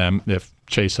putting them, if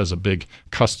Chase has a big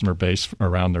customer base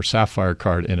around their Sapphire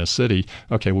card in a city,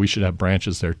 okay, we should have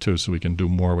branches there too so we can do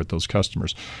more with those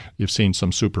customers. You've seen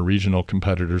some super regional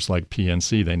competitors like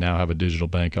PNC. They now have a digital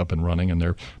bank up and running, and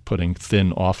they're putting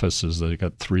thin offices. They've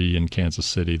got 3 in Kansas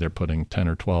City. They're putting 10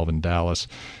 or 12 in Dallas.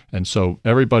 And so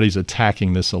everybody's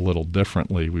attacking this a little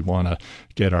differently. We want to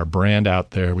get our brand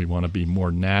out there. We want to be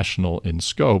more national in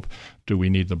scope. Do we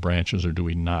need the branches or do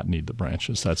we not need the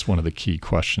branches? That's one of the key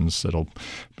questions that'll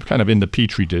kind of in the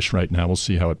petri dish right now. We'll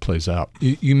see how it plays out.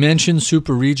 You mentioned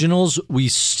super regionals. We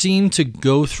seem to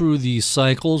go through these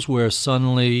cycles where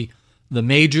suddenly the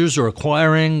majors are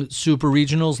acquiring super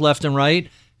regionals left and right,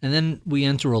 and then we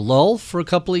enter a lull for a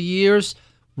couple of years.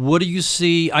 What do you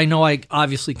see? I know I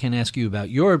obviously can ask you about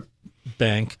your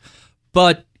bank,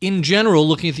 but in general,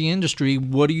 looking at the industry,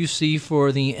 what do you see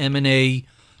for the M&A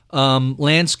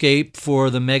landscape for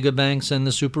the mega banks and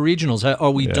the super regionals?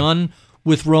 Are we done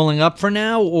with rolling up for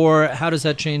now, or how does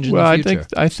that change in the future?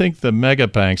 I think the mega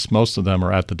banks, most of them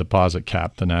are at the deposit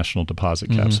cap, the national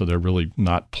deposit cap, so they're really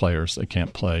not players. They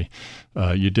can't play.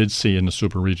 You did see in the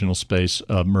super regional space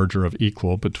a merger of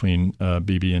equal between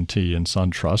BB&T and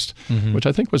SunTrust, which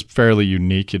I think was fairly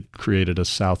unique. It created a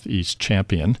Southeast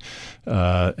champion,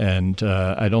 and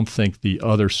I don't think the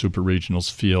other super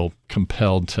regionals feel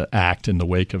compelled to act in the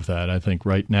wake of that. I think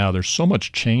right now there's so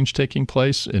much change taking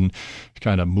place in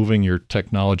kind of moving your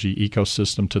technology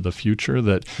ecosystem to the future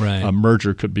that a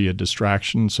merger could be a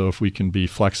distraction. So if we can be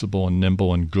flexible and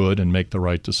nimble and good and make the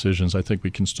right decisions, I think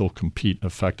we can still compete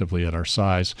effectively at our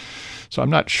size. So I'm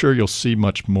not sure you'll see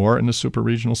much more in the super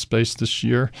regional space this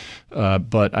year,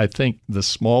 but I think the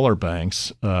smaller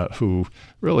banks who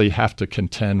really have to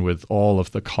contend with all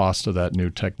of the cost of that new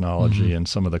technology and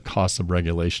some of the cost of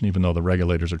regulation, even though the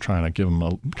regulators are trying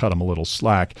to cut them a little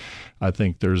slack, I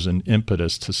think there's an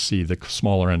impetus to see the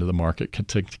smaller end of the market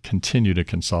continue to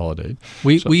consolidate.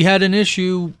 We had an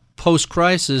issue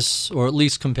post-crisis, or at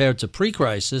least compared to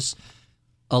pre-crisis,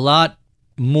 a lot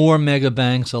more mega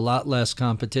banks, a lot less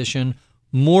competition,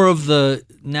 more of the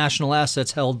national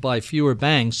assets held by fewer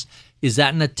banks. Is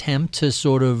that an attempt to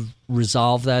sort of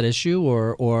resolve that issue,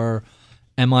 or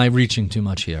am I reaching too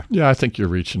much here? Yeah, I think you're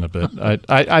reaching a bit.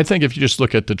 I think if you just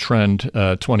look at the trend,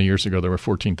 20 years ago, there were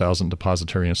 14,000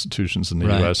 depository institutions in the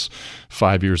U.S.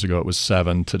 5 years ago, it was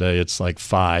 7. Today, it's like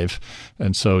 5.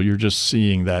 And so you're just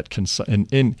seeing that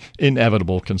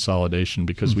inevitable consolidation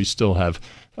because we still have,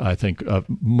 I think, a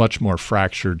much more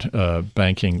fractured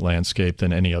banking landscape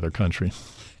than any other country.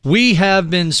 We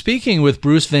have been speaking with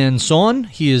Bruce Van Saun.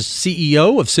 He is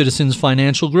CEO of Citizens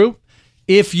Financial Group.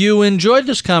 If you enjoyed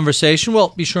this conversation,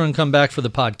 well, be sure and come back for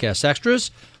the podcast extras,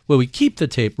 where we keep the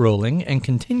tape rolling and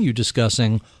continue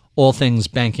discussing all things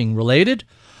banking related.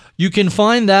 You can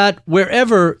find that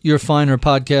wherever your finer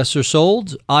podcasts are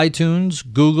sold: iTunes,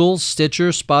 Google, Stitcher,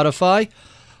 Spotify.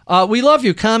 We love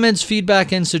you. Comments,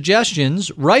 feedback, and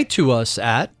suggestions. Write to us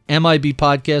at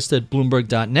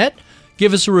mibpodcast@bloomberg.net.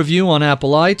 Give us a review on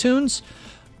Apple iTunes.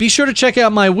 Be sure to check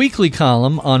out my weekly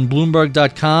column on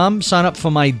Bloomberg.com. Sign up for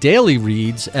my daily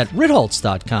reads at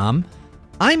Ritholtz.com.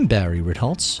 I'm Barry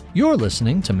Ritholtz. You're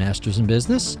listening to Masters in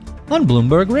Business on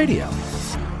Bloomberg Radio.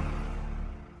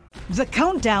 The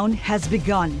countdown has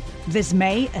begun. This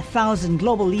May, 1,000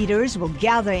 global leaders will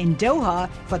gather in Doha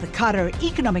for the Qatar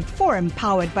Economic Forum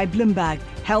powered by Bloomberg,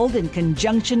 held in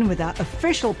conjunction with our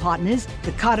official partners,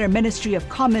 the Qatar Ministry of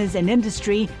Commerce and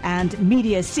Industry and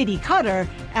Media City Qatar,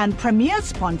 and premier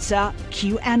sponsor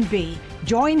QNB.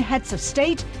 Join heads of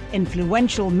state,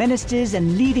 influential ministers,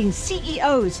 and leading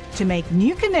CEOs to make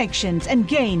new connections and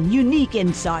gain unique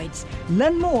insights.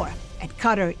 Learn more at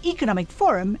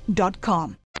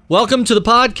QatarEconomicForum.com. Welcome to the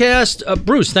podcast.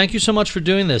 Bruce, thank you so much for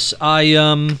doing this.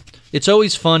 It's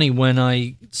always funny when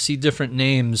I see different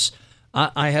names.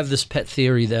 I have this pet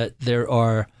theory that there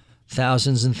are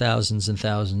thousands and thousands and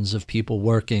thousands of people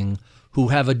working who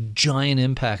have a giant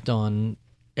impact on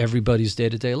everybody's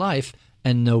day-to-day life,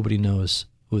 and nobody knows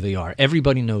who they are.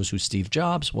 Everybody knows who Steve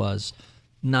Jobs was.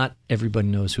 Not everybody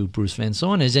knows who Bruce Van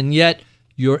Saun is, and yet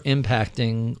you're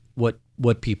impacting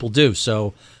what people do.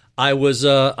 So I was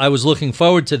looking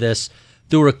forward to this.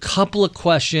 There were a couple of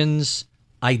questions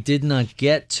I did not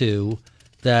get to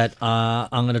that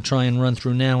I'm going to try and run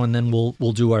through now, and then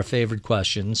we'll do our favorite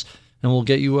questions, and we'll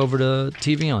get you over to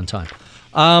TV on time.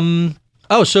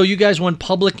 So you guys went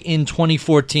public in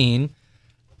 2014.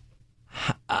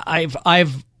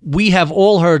 We have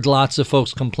all heard lots of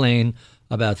folks complain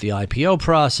about the IPO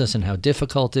process and how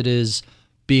difficult it is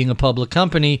being a public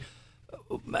company.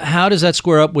 How does that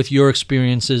square up with your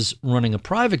experiences running a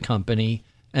private company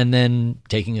and then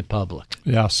taking it public?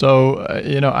 Yeah, so,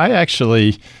 I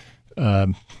actually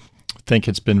think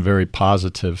it's been very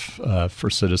positive for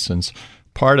Citizens.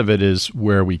 Part of it is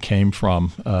where we came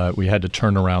from. We had to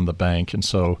turn around the bank. And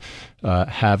so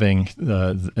having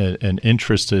an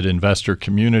interested investor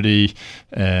community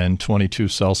and 22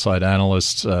 sell-side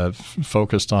analysts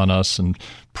focused on us and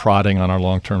prodding on our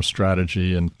long-term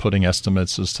strategy and putting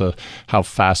estimates as to how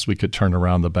fast we could turn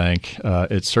around the bank,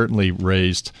 it certainly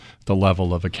raised the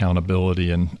level of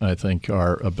accountability, and I think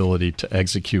our ability to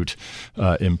execute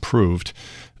improved.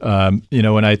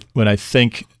 When I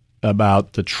think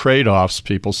about the trade-offs,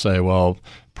 people say, well,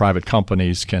 private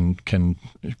companies can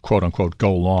quote unquote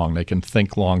go long. They can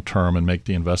think long term and make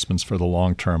the investments for the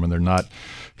long term, and they're not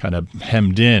kind of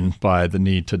hemmed in by the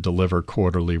need to deliver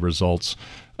quarterly results.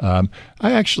 I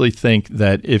actually think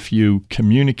that if you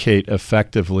communicate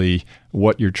effectively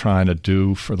what you're trying to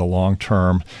do for the long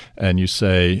term, and you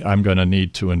say, I'm going to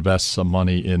need to invest some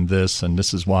money in this, and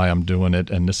this is why I'm doing it,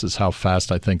 and this is how fast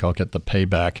I think I'll get the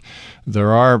payback,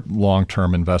 there are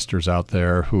long-term investors out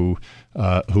there who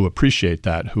appreciate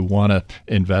that, who want to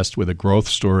invest with a growth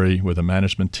story, with a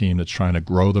management team that's trying to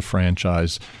grow the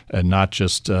franchise and not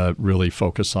just really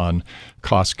focus on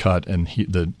cost cut and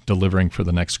the delivering for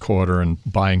the next quarter and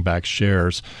buying back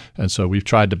shares. And so we've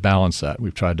tried to balance that.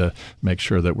 We've tried to make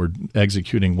sure that we're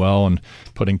executing well and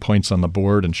putting points on the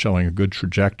board and showing a good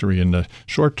trajectory in the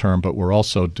short term, but we're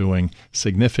also doing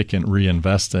significant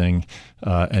reinvesting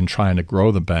and trying to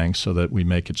grow the bank so that we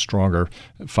make it stronger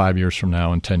 5 years from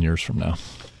now and 10 years from now.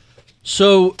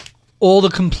 So all the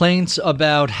complaints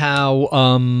about how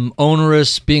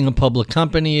onerous being a public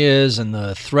company is and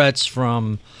the threats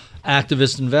from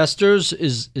activist investors.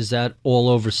 Is that all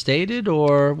overstated,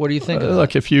 or what do you think of that?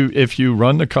 Look, if you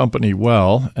run the company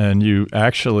well and you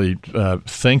actually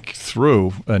think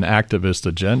through an activist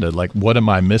agenda, like what am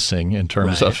I missing in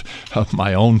terms of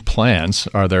my own plans?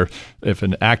 If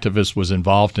an activist was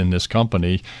involved in this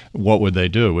company, what would they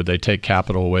do? Would they take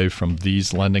capital away from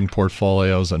these lending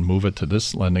portfolios and move it to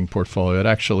this lending portfolio? It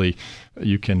actually,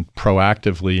 you can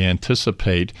proactively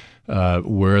anticipate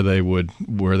where they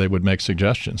would make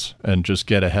suggestions and just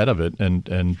get ahead of it, and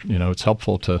it's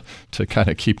helpful to kind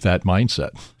of keep that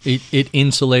mindset. It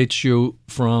insulates you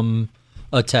from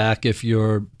attack if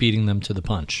you're beating them to the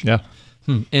punch. Yeah.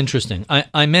 Interesting.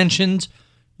 I mentioned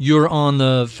you're on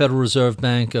the Federal Reserve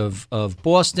Bank of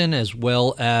Boston, as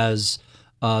well as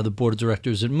the board of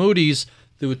directors at Moody's.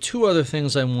 There were two other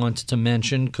things I wanted to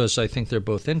mention because I think they're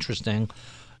both interesting.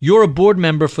 You're a board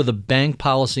member for the Bank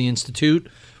Policy Institute.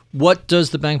 What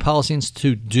does the Bank Policy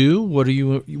Institute do? What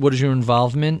is your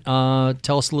involvement?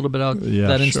 Tell us a little bit about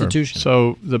that institution.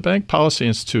 So the Bank Policy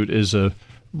Institute is a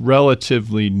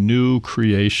relatively new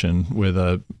creation with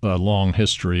a long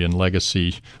history and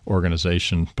legacy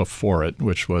organization before it,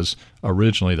 which was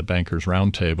originally the Bankers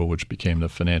Roundtable, which became the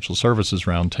Financial Services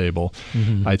Roundtable.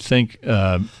 Mm-hmm. I think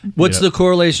what's the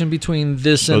correlation between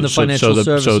this and the financial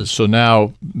services? So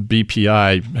now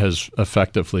BPI has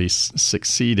effectively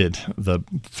succeeded the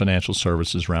Financial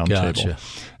Services Roundtable. Gotcha.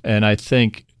 And I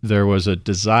think there was a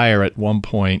desire at one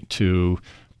point to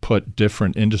put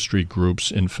different industry groups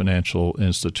in financial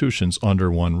institutions under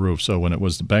one roof. So when it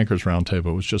was the Bankers Roundtable,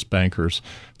 it was just bankers.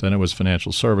 Then it was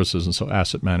financial services, and so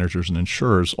asset managers and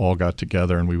insurers all got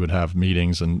together, and we would have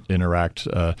meetings and interact,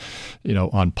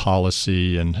 on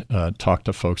policy and talk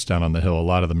to folks down on the Hill. A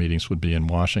lot of the meetings would be in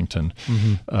Washington,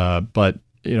 but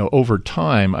over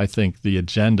time, I think the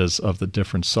agendas of the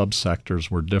different subsectors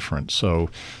were different.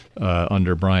 So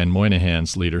under Brian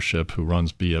Moynihan's leadership, who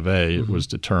runs B of A, it was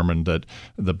determined that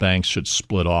the banks should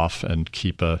split off and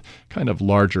keep a kind of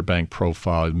larger bank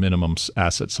profile, minimum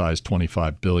asset size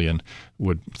 $25 billion,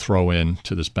 would throw in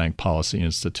to this Bank Policy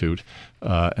Institute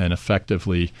and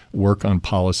effectively work on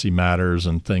policy matters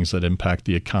and things that impact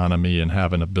the economy and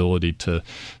have an ability to,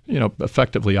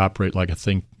 effectively operate like a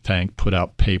think tank, put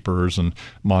out papers and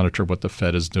monitor what the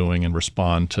Fed is doing and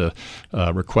respond to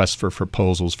requests for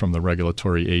proposals from the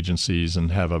regulatory agencies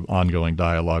and have an ongoing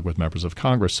dialogue with members of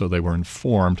Congress so they were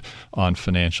informed on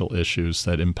financial issues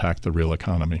that impact the real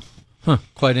economy.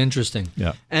 Quite interesting.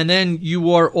 Yeah. And then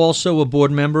you are also a board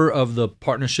member of the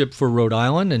Partnership for Rhode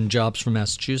Island and Jobs for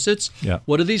Massachusetts. Yeah.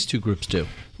 What do these two groups do?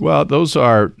 Well, those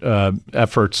are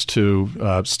efforts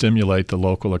to stimulate the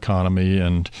local economy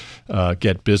and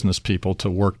get business people to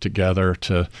work together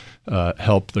to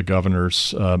help the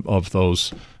governors of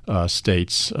those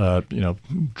states,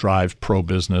 drive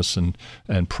pro-business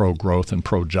and pro-growth and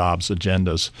pro-jobs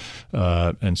agendas.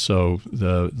 And so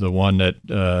the one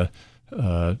that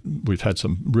we've had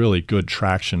some really good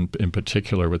traction, in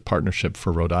particular with Partnership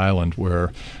for Rhode Island,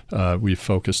 where we've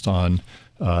focused on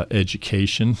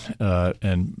education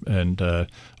and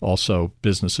also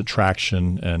business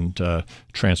attraction and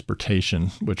transportation,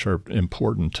 which are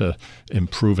important to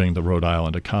improving the Rhode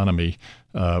Island economy.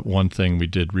 One thing we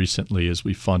did recently is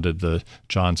we funded the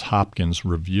Johns Hopkins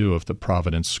review of the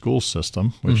Providence school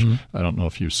system, which I don't know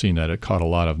if you've seen that. It caught a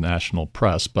lot of national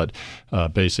press, but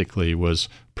basically was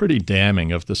pretty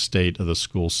damning of the state of the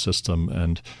school system.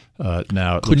 And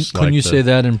now it looks like couldn't you say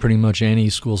that in pretty much any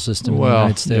school system in the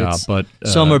United States? Yeah, but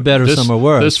some are better, some are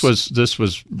worse. This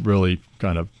was really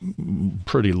kind of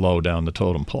pretty low down the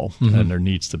totem pole, and there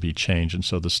needs to be change. And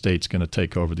so the state's going to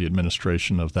take over the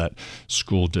administration of that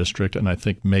school district, and I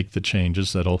think make the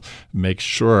changes that'll make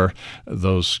sure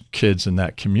those kids in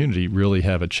that community really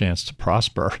have a chance to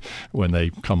prosper when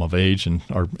they come of age and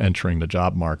are entering the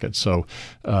job market. So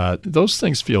those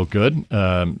things feel good.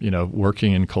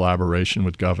 Working in collaboration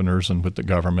with governors and with the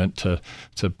government to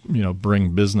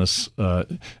bring business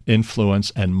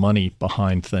influence and money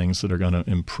behind things that are going to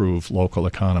improve local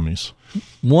economies.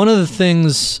 One of the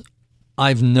things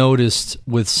I've noticed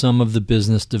with some of the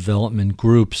business development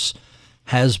groups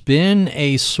has been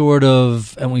a sort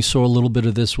of, and we saw a little bit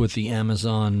of this with the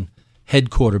Amazon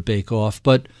headquarter bake-off,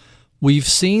 but we've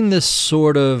seen this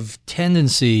sort of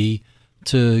tendency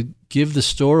to give the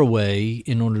store away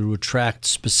in order to attract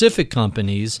specific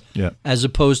companies, as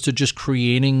opposed to just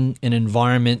creating an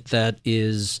environment that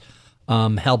is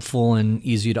helpful and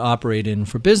easy to operate in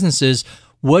for businesses.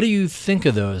 What do you think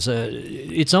of those?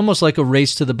 It's almost like a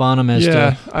race to the bottom as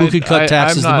to who could cut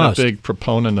taxes the most. I'm not a big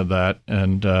proponent of that.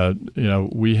 And,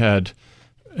 we had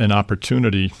an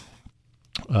opportunity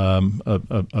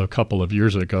a couple of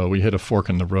years ago, we hit a fork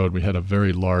in the road. We had a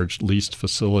very large leased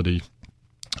facility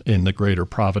in the greater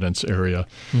Providence area,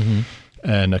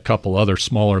 and a couple other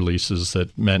smaller leases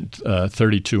that meant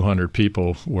 3,200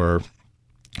 people were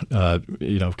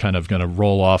kind of going to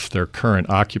roll off their current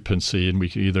occupancy, and we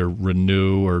could either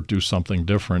renew or do something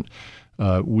different.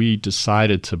 We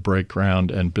decided to break ground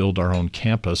and build our own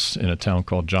campus in a town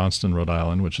called Johnston, Rhode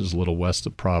Island, which is a little west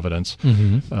of Providence.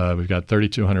 We've got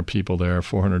 3,200 people there,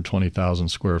 420,000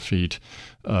 square feet.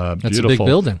 That's a big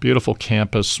building. Beautiful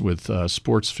campus with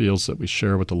sports fields that we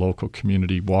share with the local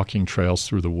community, walking trails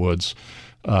through the woods.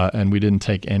 And we didn't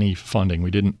take any funding. We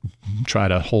didn't try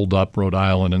to hold up Rhode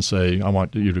Island and say, I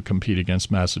want you to compete against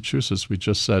Massachusetts. We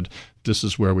just said, this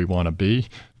is where we want to be.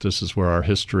 This is where our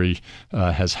history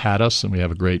has had us, and we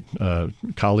have a great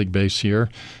colleague base here.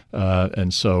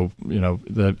 And so,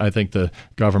 I think the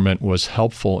government was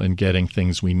helpful in getting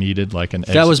things we needed, like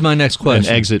that was my next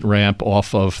question. An exit ramp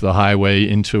off of the highway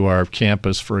into our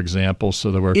campus, for example.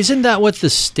 So there were. Isn't that what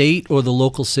the state or the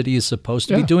local city is supposed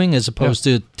to be doing, as opposed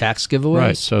to tax giveaways?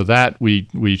 Right. So that we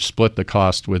split the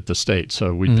cost with the state.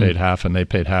 So we paid half, and they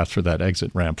paid half for that exit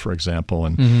ramp, for example.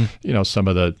 And some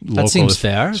of the local. Seems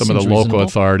fair. Some of the local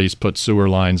authorities put sewer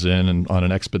lines in and on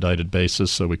an expedited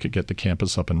basis so we could get the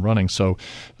campus up and running. So,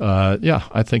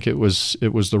 I think it was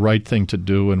the right thing to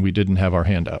do, and we didn't have our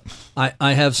hand out.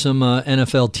 I have some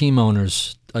NFL team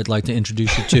owners I'd like to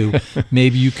introduce you to.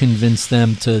 Maybe you convince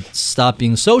them to stop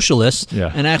being socialists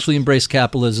and actually embrace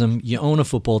capitalism. You own a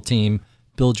football team,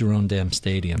 build your own damn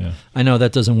stadium. Yeah. I know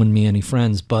that doesn't win me any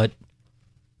friends, but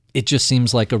it just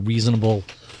seems like a reasonable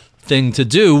thing to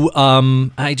do.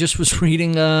 I just was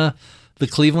reading the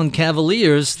Cleveland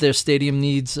Cavaliers, their stadium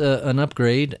needs an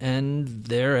upgrade, and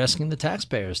they're asking the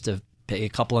taxpayers to pay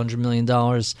 $200 million.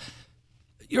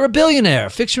 You're a billionaire.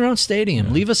 Fix your own stadium.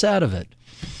 Yeah. Leave us out of it.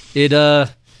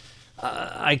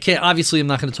 I can't. Obviously, I'm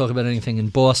not going to talk about anything in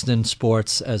Boston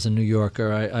sports as a New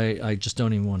Yorker. I just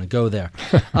don't even want to go there.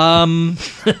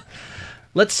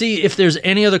 Let's see if there's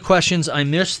any other questions I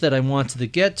missed that I wanted to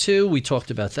get to. We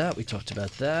talked about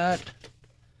that.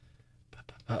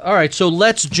 All right, so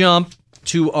let's jump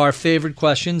to our favorite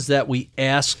questions that we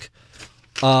ask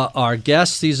our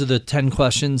guests. These are the 10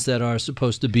 questions that are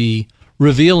supposed to be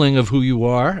revealing of who you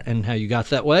are and how you got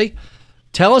that way.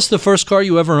 Tell us the first car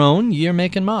you ever owned, year,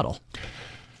 make, and model.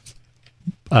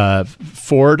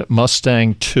 Ford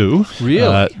Mustang II, really?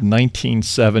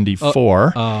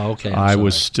 1974. Oh, okay. I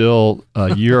was still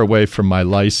a year away from my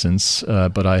license,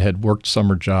 but I had worked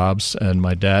summer jobs, and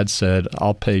my dad said,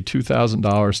 I'll pay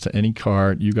 $2,000 to any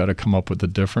car. You got to come up with the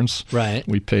difference. Right.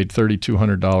 We paid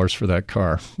 $3,200 for that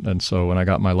car. And so when I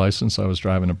got my license, I was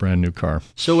driving a brand new car.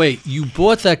 So wait, you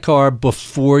bought that car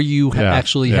before you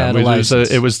actually had a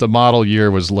license? It was the model year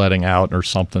was letting out or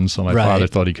something, so my father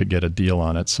thought he could get a deal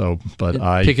on it. So, but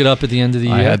I pick it up at the end of the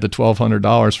year? I had the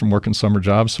 $1,200 from working summer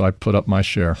jobs, so I put up my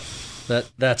share.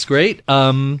 That's great.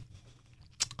 What's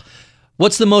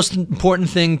the most important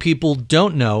thing people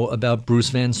don't know about Bruce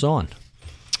Van Saun?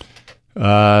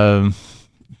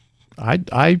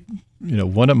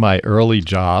 One of my early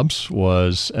jobs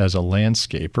was as a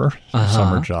landscaper,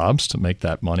 summer jobs to make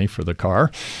that money for the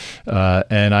car.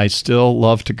 And I still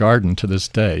love to garden to this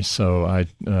day. So I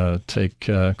take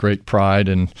great pride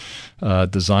in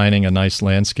designing a nice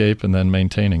landscape and then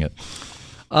maintaining it.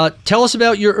 Tell us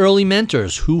about your early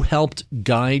mentors. Who helped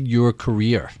guide your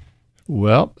career?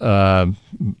 Well,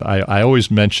 I always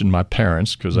mention my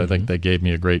parents because I think they gave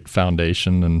me a great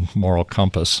foundation and moral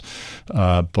compass.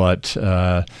 But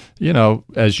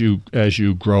as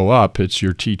you grow up, it's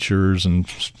your teachers and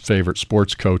favorite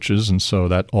sports coaches, and so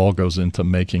that all goes into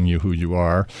making you who you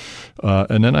are.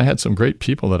 And then I had some great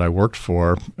people that I worked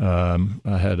for. I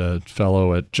had a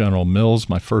fellow at General Mills,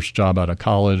 my first job out of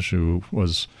college, who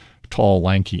was tall,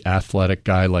 lanky, athletic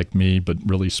guy like me, but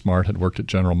really smart, had worked at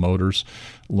General Motors.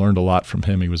 Learned a lot from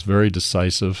him. He was very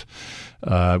decisive.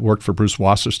 Worked for Bruce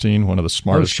Wasserstein, one of the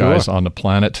smartest guys on the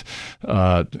planet. There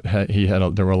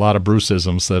were a lot of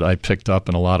Bruceisms that I picked up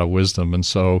and a lot of wisdom. And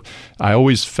so I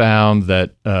always found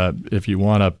that if you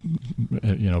want to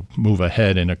move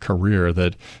ahead in a career,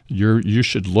 that you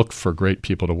should look for great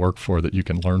people to work for that you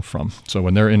can learn from. So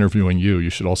when they're interviewing you, you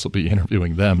should also be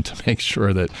interviewing them to make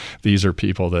sure that these are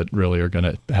people that really are going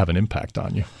to have an impact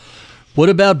on you. What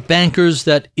about bankers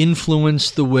that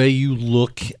influence the way you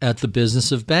look at the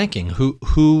business of banking?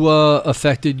 Who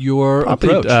affected your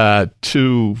approach?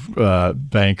 Two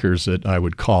bankers that I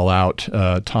would call out.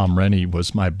 Tom Rennie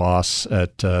was my boss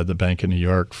at the Bank of New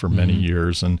York for many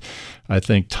years, and I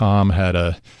think Tom had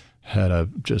a had a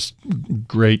just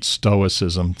great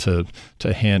stoicism to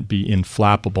be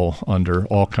inflappable under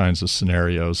all kinds of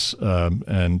scenarios,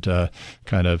 and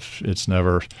kind of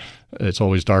it's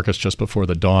always darkest just before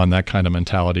the dawn. That kind of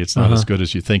mentality. It's not as good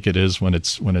as you think it is when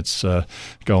it's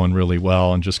going really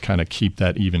well, and just kind of keep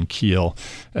that even keel.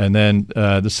 And then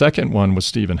the second one was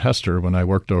Stephen Hester when I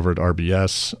worked over at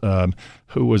RBS,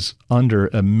 who was under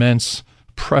immense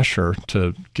pressure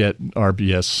to get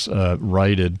RBS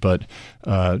righted, but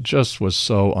just was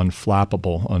so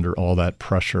unflappable under all that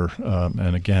pressure.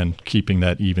 And again, keeping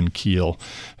that even keel,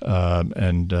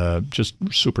 and just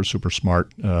super, super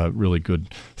smart, really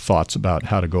good thoughts about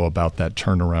how to go about that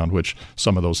turnaround, which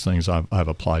some of those things I've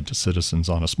applied to Citizens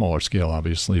on a smaller scale,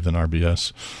 obviously, than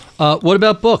RBS. What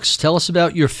about books? Tell us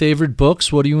about your favorite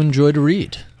books. What do you enjoy to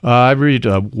read? I read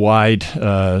a wide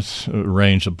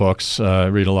range of books. I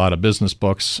read a lot of business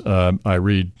books. I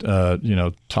read,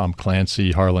 Tom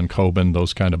Clancy, Harlan Coben,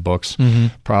 those kind of books.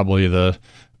 Probably the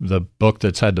book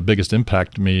that's had the biggest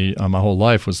impact on me my whole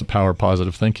life was The Power of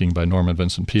Positive Thinking by Norman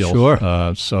Vincent Peale.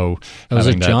 Sure. So that was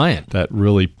a giant. That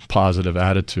really positive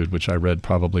attitude, which I read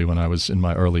probably when I was in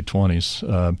my early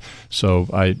 20s. So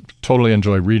I totally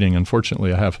enjoy reading.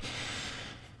 Unfortunately,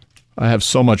 I have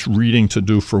so much reading to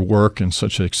do for work and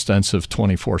such an extensive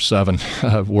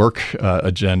 24/7 work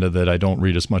agenda that I don't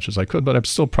read as much as I could, but I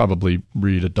still probably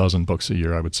read a dozen books a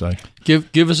year, I would say.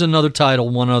 Give us another title,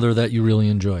 one other that you really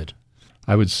enjoyed.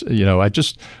 I would, I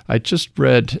just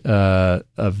read a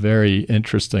very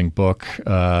interesting book.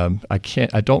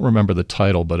 I don't remember the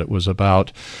title, but it was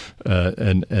about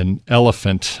an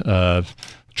elephant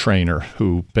trainer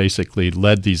who basically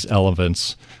led these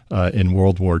elephants in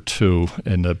World War II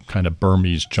in the kind of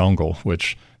Burmese jungle,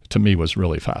 which to me was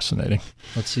really fascinating.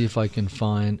 Let's see if I can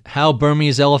find How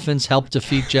Burmese Elephants Helped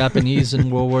Defeat Japanese in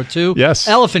World War II. Yes.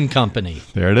 Elephant Company.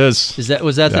 There it is.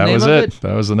 Was that the name of it?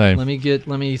 That was the name. Let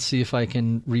me see if I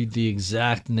can read the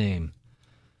exact name.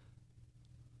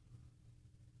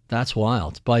 That's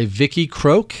wild. By Vicky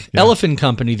Croak. Yeah. Elephant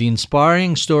Company, the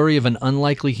inspiring story of an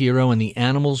unlikely hero and the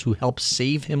animals who helped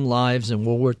save him lives in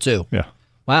World War II. Yeah.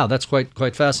 Wow, that's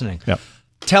quite fascinating. Yeah.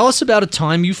 Tell us about a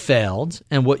time you failed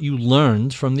and what you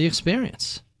learned from the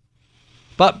experience.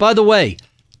 But by the way,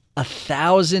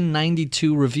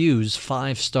 1,092 reviews,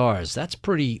 5 stars. That's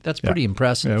pretty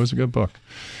impressive. Yeah, it was a good book.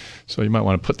 So you might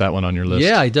want to put that one on your list.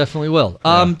 Yeah, I definitely will.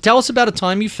 Tell us about a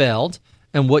time you failed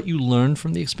and what you learned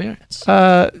from the experience.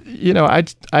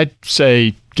 I'd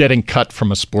say getting cut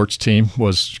from a sports team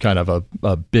was kind of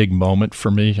a big moment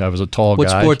for me. I was a tall guy. What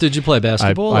sport did you play,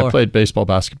 basketball? I played baseball,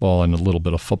 basketball, and a little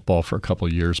bit of football for a couple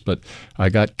of years, but I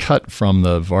got cut from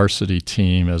the varsity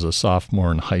team as a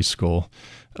sophomore in high school,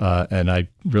 and I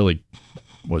really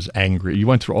was angry. You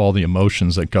went through all the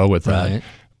emotions that go with that. Right.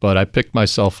 But I picked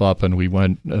myself up, and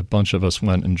a bunch of us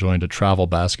went and joined a travel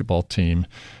basketball team,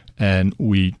 and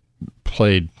we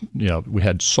played, we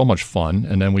had so much fun,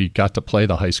 and then we got to play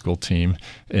the high school team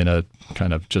in a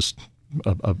kind of just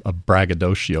a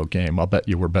braggadocio game. I'll bet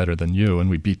you we're better than you, and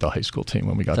we beat the high school team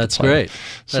when we got to play. That's great.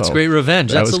 That's great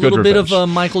revenge. That's a little bit of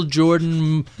Michael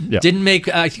Jordan. Yeah. Didn't make,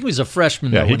 I think he was a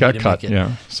freshman. Yeah, though, he when got didn't cut. make it.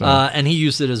 Yeah, so. And he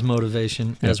used it as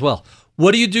motivation as well.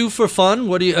 What do you do for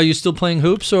fun? Are you still playing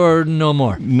hoops or no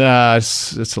more? Nah,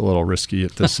 it's a little risky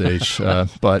at this age.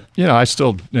 But, I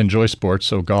still enjoy sports.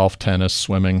 So golf, tennis,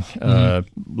 swimming.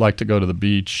 Like to go to the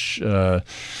beach.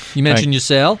 You mentioned you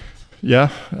sail?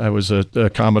 Yeah, I was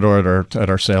a Commodore at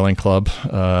our sailing club.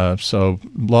 So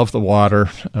love the water.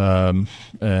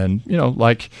 And,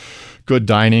 like good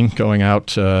dining, going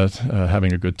out,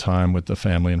 having a good time with the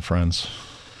family and friends.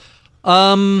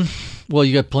 Well,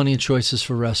 you got plenty of choices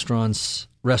for restaurants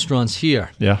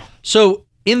here. Yeah. So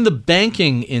in the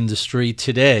banking industry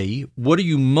today, what are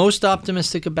you most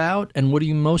optimistic about and what are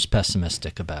you most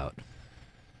pessimistic about?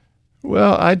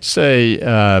 Well, I'd say,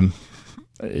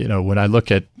 when I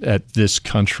look at this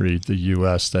country, the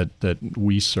U.S., that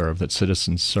we serve, that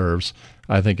Citizens serves,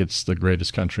 I think it's the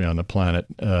greatest country on the planet.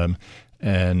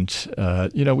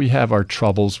 We have our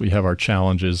troubles, we have our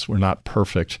challenges. We're not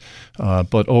perfect.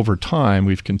 But over time,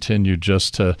 we've continued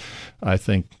just to, I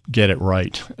think, get it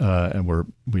right. And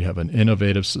we have an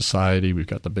innovative society. We've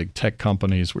got the big tech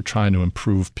companies. We're trying to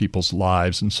improve people's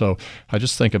lives. And so I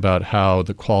just think about how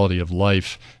the quality of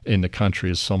life in the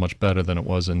country is so much better than it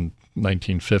was in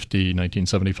 1950,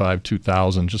 1975,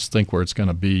 2000. Just think where it's going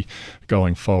to be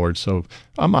going forward. So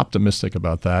I'm optimistic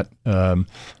about that.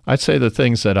 I'd say the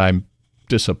things that I'm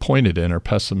disappointed in or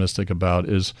pessimistic about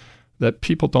is that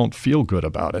people don't feel good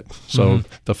about it. So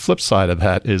the flip side of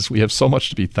that is we have so much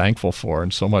to be thankful for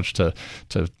and so much to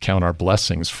count our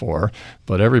blessings for,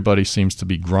 but everybody seems to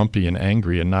be grumpy and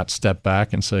angry and not step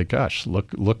back and say, gosh,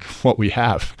 look what we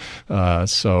have.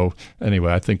 So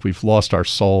anyway, I think we've lost our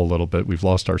soul a little bit. We've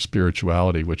lost our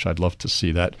spirituality, which I'd love to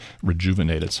see that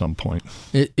rejuvenate at some point.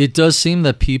 It does seem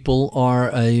that people are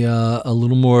a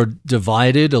little more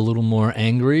divided, a little more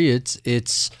angry.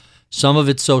 It's some of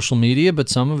it's social media, but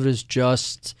some of it is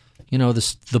just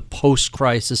the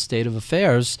post-crisis state of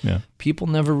affairs. Yeah. People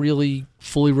never really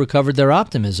fully recovered their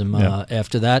optimism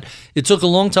after that. It took a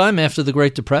long time after the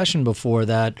Great Depression before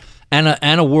that, and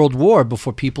a world war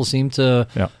before people seemed to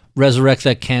resurrect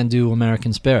that can-do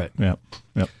American spirit. Yeah.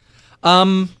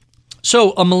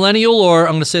 So a millennial, or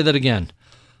I'm going to say that again,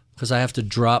 because I have to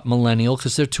drop millennial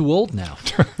because they're too old now.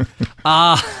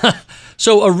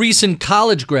 So a recent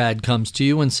college grad comes to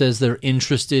you and says they're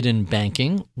interested in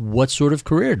banking. What sort of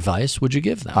career advice would you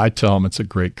give them? I tell them it's a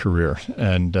great career.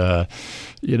 And,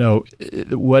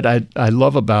 what I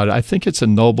love about it, I think it's a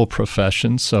noble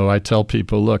profession. So I tell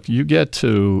people, look, you get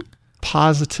to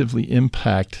positively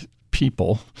impact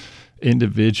people,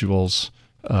 individuals,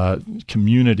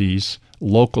 communities,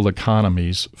 local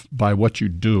economies by what you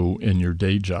do in your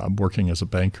day job working as a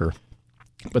banker.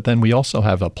 But then we also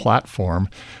have a platform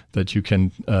that you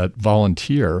can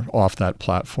volunteer off that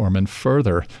platform and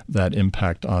further that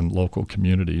impact on local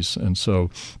communities. And so,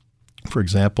 for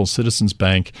example, Citizens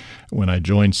Bank, when I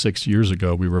joined 6 years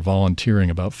ago, we were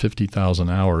volunteering about 50,000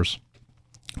 hours.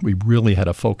 We really had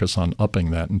a focus on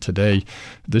upping that. And today,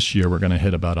 this year, we're going to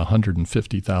hit about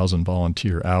 150,000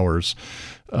 volunteer hours.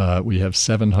 We have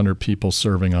 700 people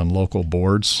serving on local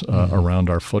boards around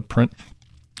our footprint.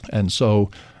 And so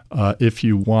if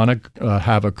you want to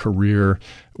have a career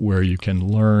where you can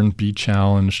learn, be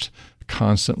challenged,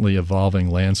 constantly evolving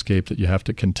landscape that you have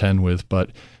to contend with,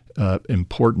 but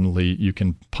importantly, you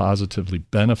can positively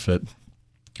benefit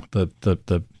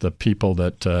the people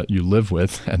that you live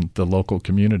with and the local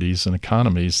communities and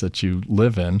economies that you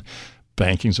live in,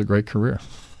 banking's a great career.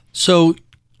 So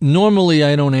normally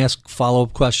I don't ask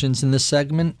follow-up questions in this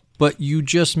segment, but you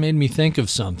just made me think of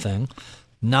something.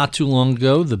 Not too long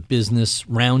ago, the Business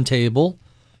Roundtable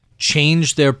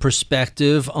changed their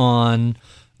perspective on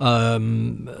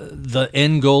the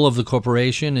end goal of the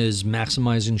corporation is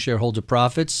maximizing shareholder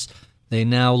profits. They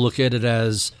now look at it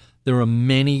as there are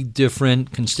many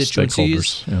different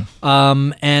constituencies,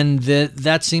 and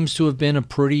that seems to have been a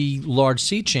pretty large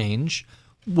sea change.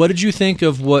 What did you think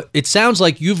of what it sounds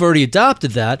like you've already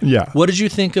adopted that? Yeah. What did you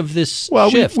think of this shift? Well,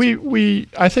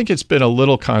 I think it's been a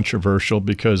little controversial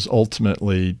because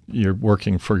ultimately you're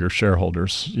working for your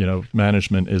shareholders.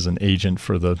 Management is an agent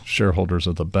for the shareholders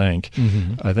of the bank.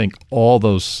 Mm-hmm. I think all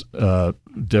those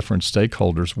different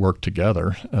stakeholders work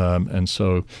together. And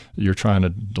so you're trying to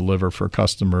deliver for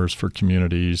customers, for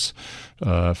communities,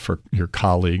 for your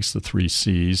colleagues, the 3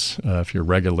 C's. If you're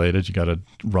regulated, you got to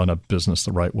run a business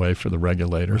the right way for the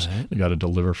regulators. Right. You got to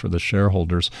deliver for the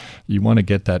shareholders. You want to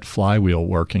get that flywheel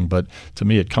working. But to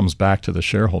me, it comes back to the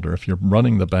shareholder. If you're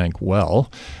running the bank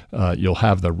well, you'll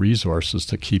have the resources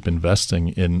to keep investing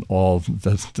in all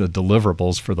the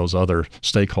deliverables for those other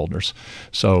stakeholders.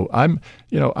 So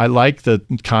I like the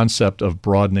concept of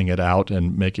broadening it out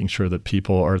and making sure that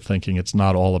people are thinking it's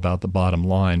not all about the bottom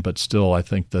line, but still I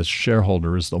think the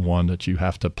shareholder is the one that you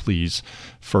have to please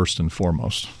first and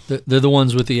foremost. They're the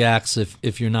ones with the axe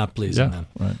if you're not pleasing them.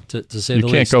 Right. To say you the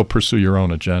can't least. go pursue your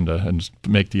own agenda and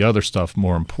make the other stuff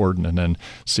more important and then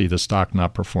see the stock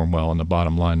not perform well and the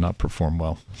bottom line not perform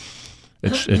well.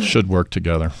 It should work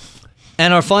together.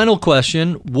 And our final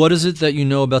question, what is it that you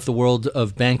know about the world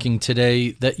of banking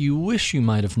today that you wish you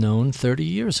might have known 30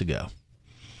 years ago?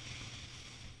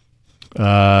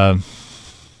 I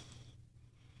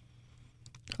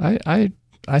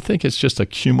think it's just a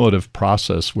cumulative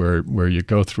process where you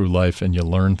go through life and you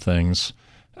learn things.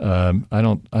 I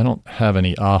don't have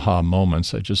any aha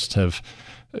moments. I just have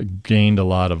gained a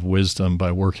lot of wisdom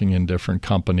by working in different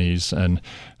companies, and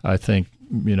I think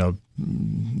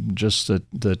just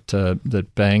that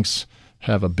banks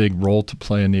have a big role to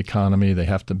play in the economy. They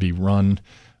have to be run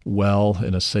well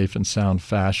in a safe and sound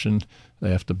fashion.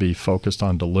 They have to be focused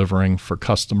on delivering for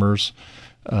customers.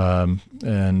 And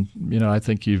I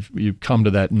think you've come to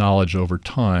that knowledge over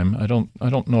time. I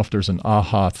don't know if there's an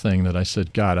aha thing that I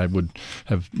said, God, I would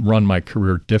have run my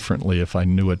career differently if I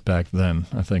knew it back then.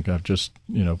 I think I've just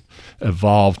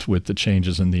evolved with the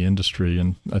changes in the industry,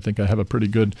 and I think I have a pretty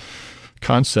good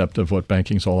concept of what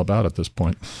banking's all about at this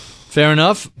point. Fair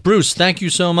enough. Bruce, thank you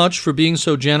so much for being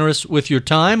so generous with your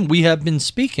time. We have been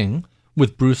speaking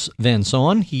with Bruce Van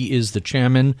Saun. He is the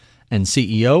chairman and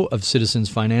CEO of Citizens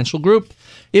Financial Group.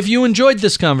 If you enjoyed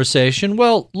this conversation,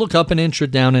 well, look up an inch or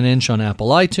down an inch on Apple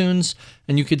iTunes,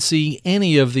 and you could see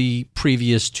any of the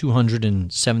previous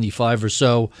 275 or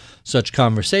so such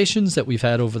conversations that we've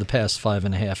had over the past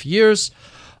 5.5 years.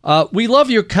 We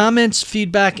love your comments,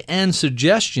 feedback, and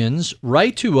suggestions.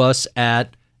 Write to us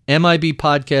at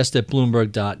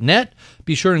mibpodcast@bloomberg.net.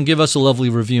 Be sure and give us a lovely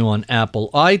review on Apple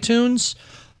iTunes.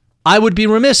 I would be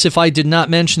remiss if I did not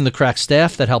mention the crack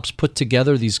staff that helps put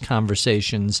together these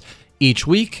conversations each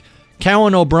week.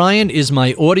 Karen O'Brien is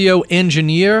my audio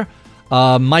engineer.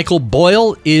 Michael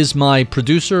Boyle is my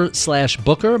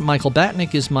producer/booker. Michael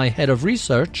Batnick is my head of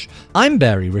research. I'm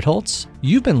Barry Ritholtz.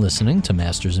 You've been listening to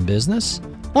Masters in Business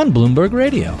on Bloomberg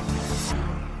Radio.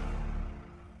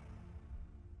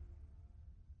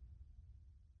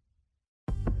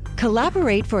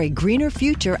 Collaborate for a greener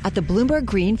future at the Bloomberg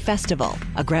Green Festival,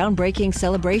 a groundbreaking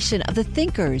celebration of the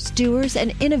thinkers, doers,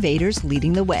 and innovators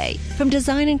leading the way. From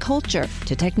design and culture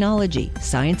to technology,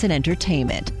 science, and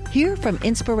entertainment. Hear from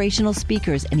inspirational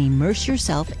speakers and immerse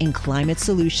yourself in climate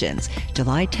solutions.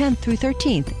 July 10th through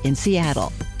 13th in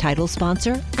Seattle. Title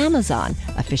sponsor, Amazon.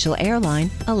 Official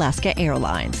airline, Alaska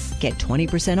Airlines. Get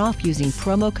 20% off using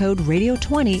promo code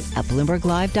radio20 at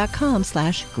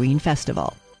BloombergLive.com/Green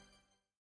Festival.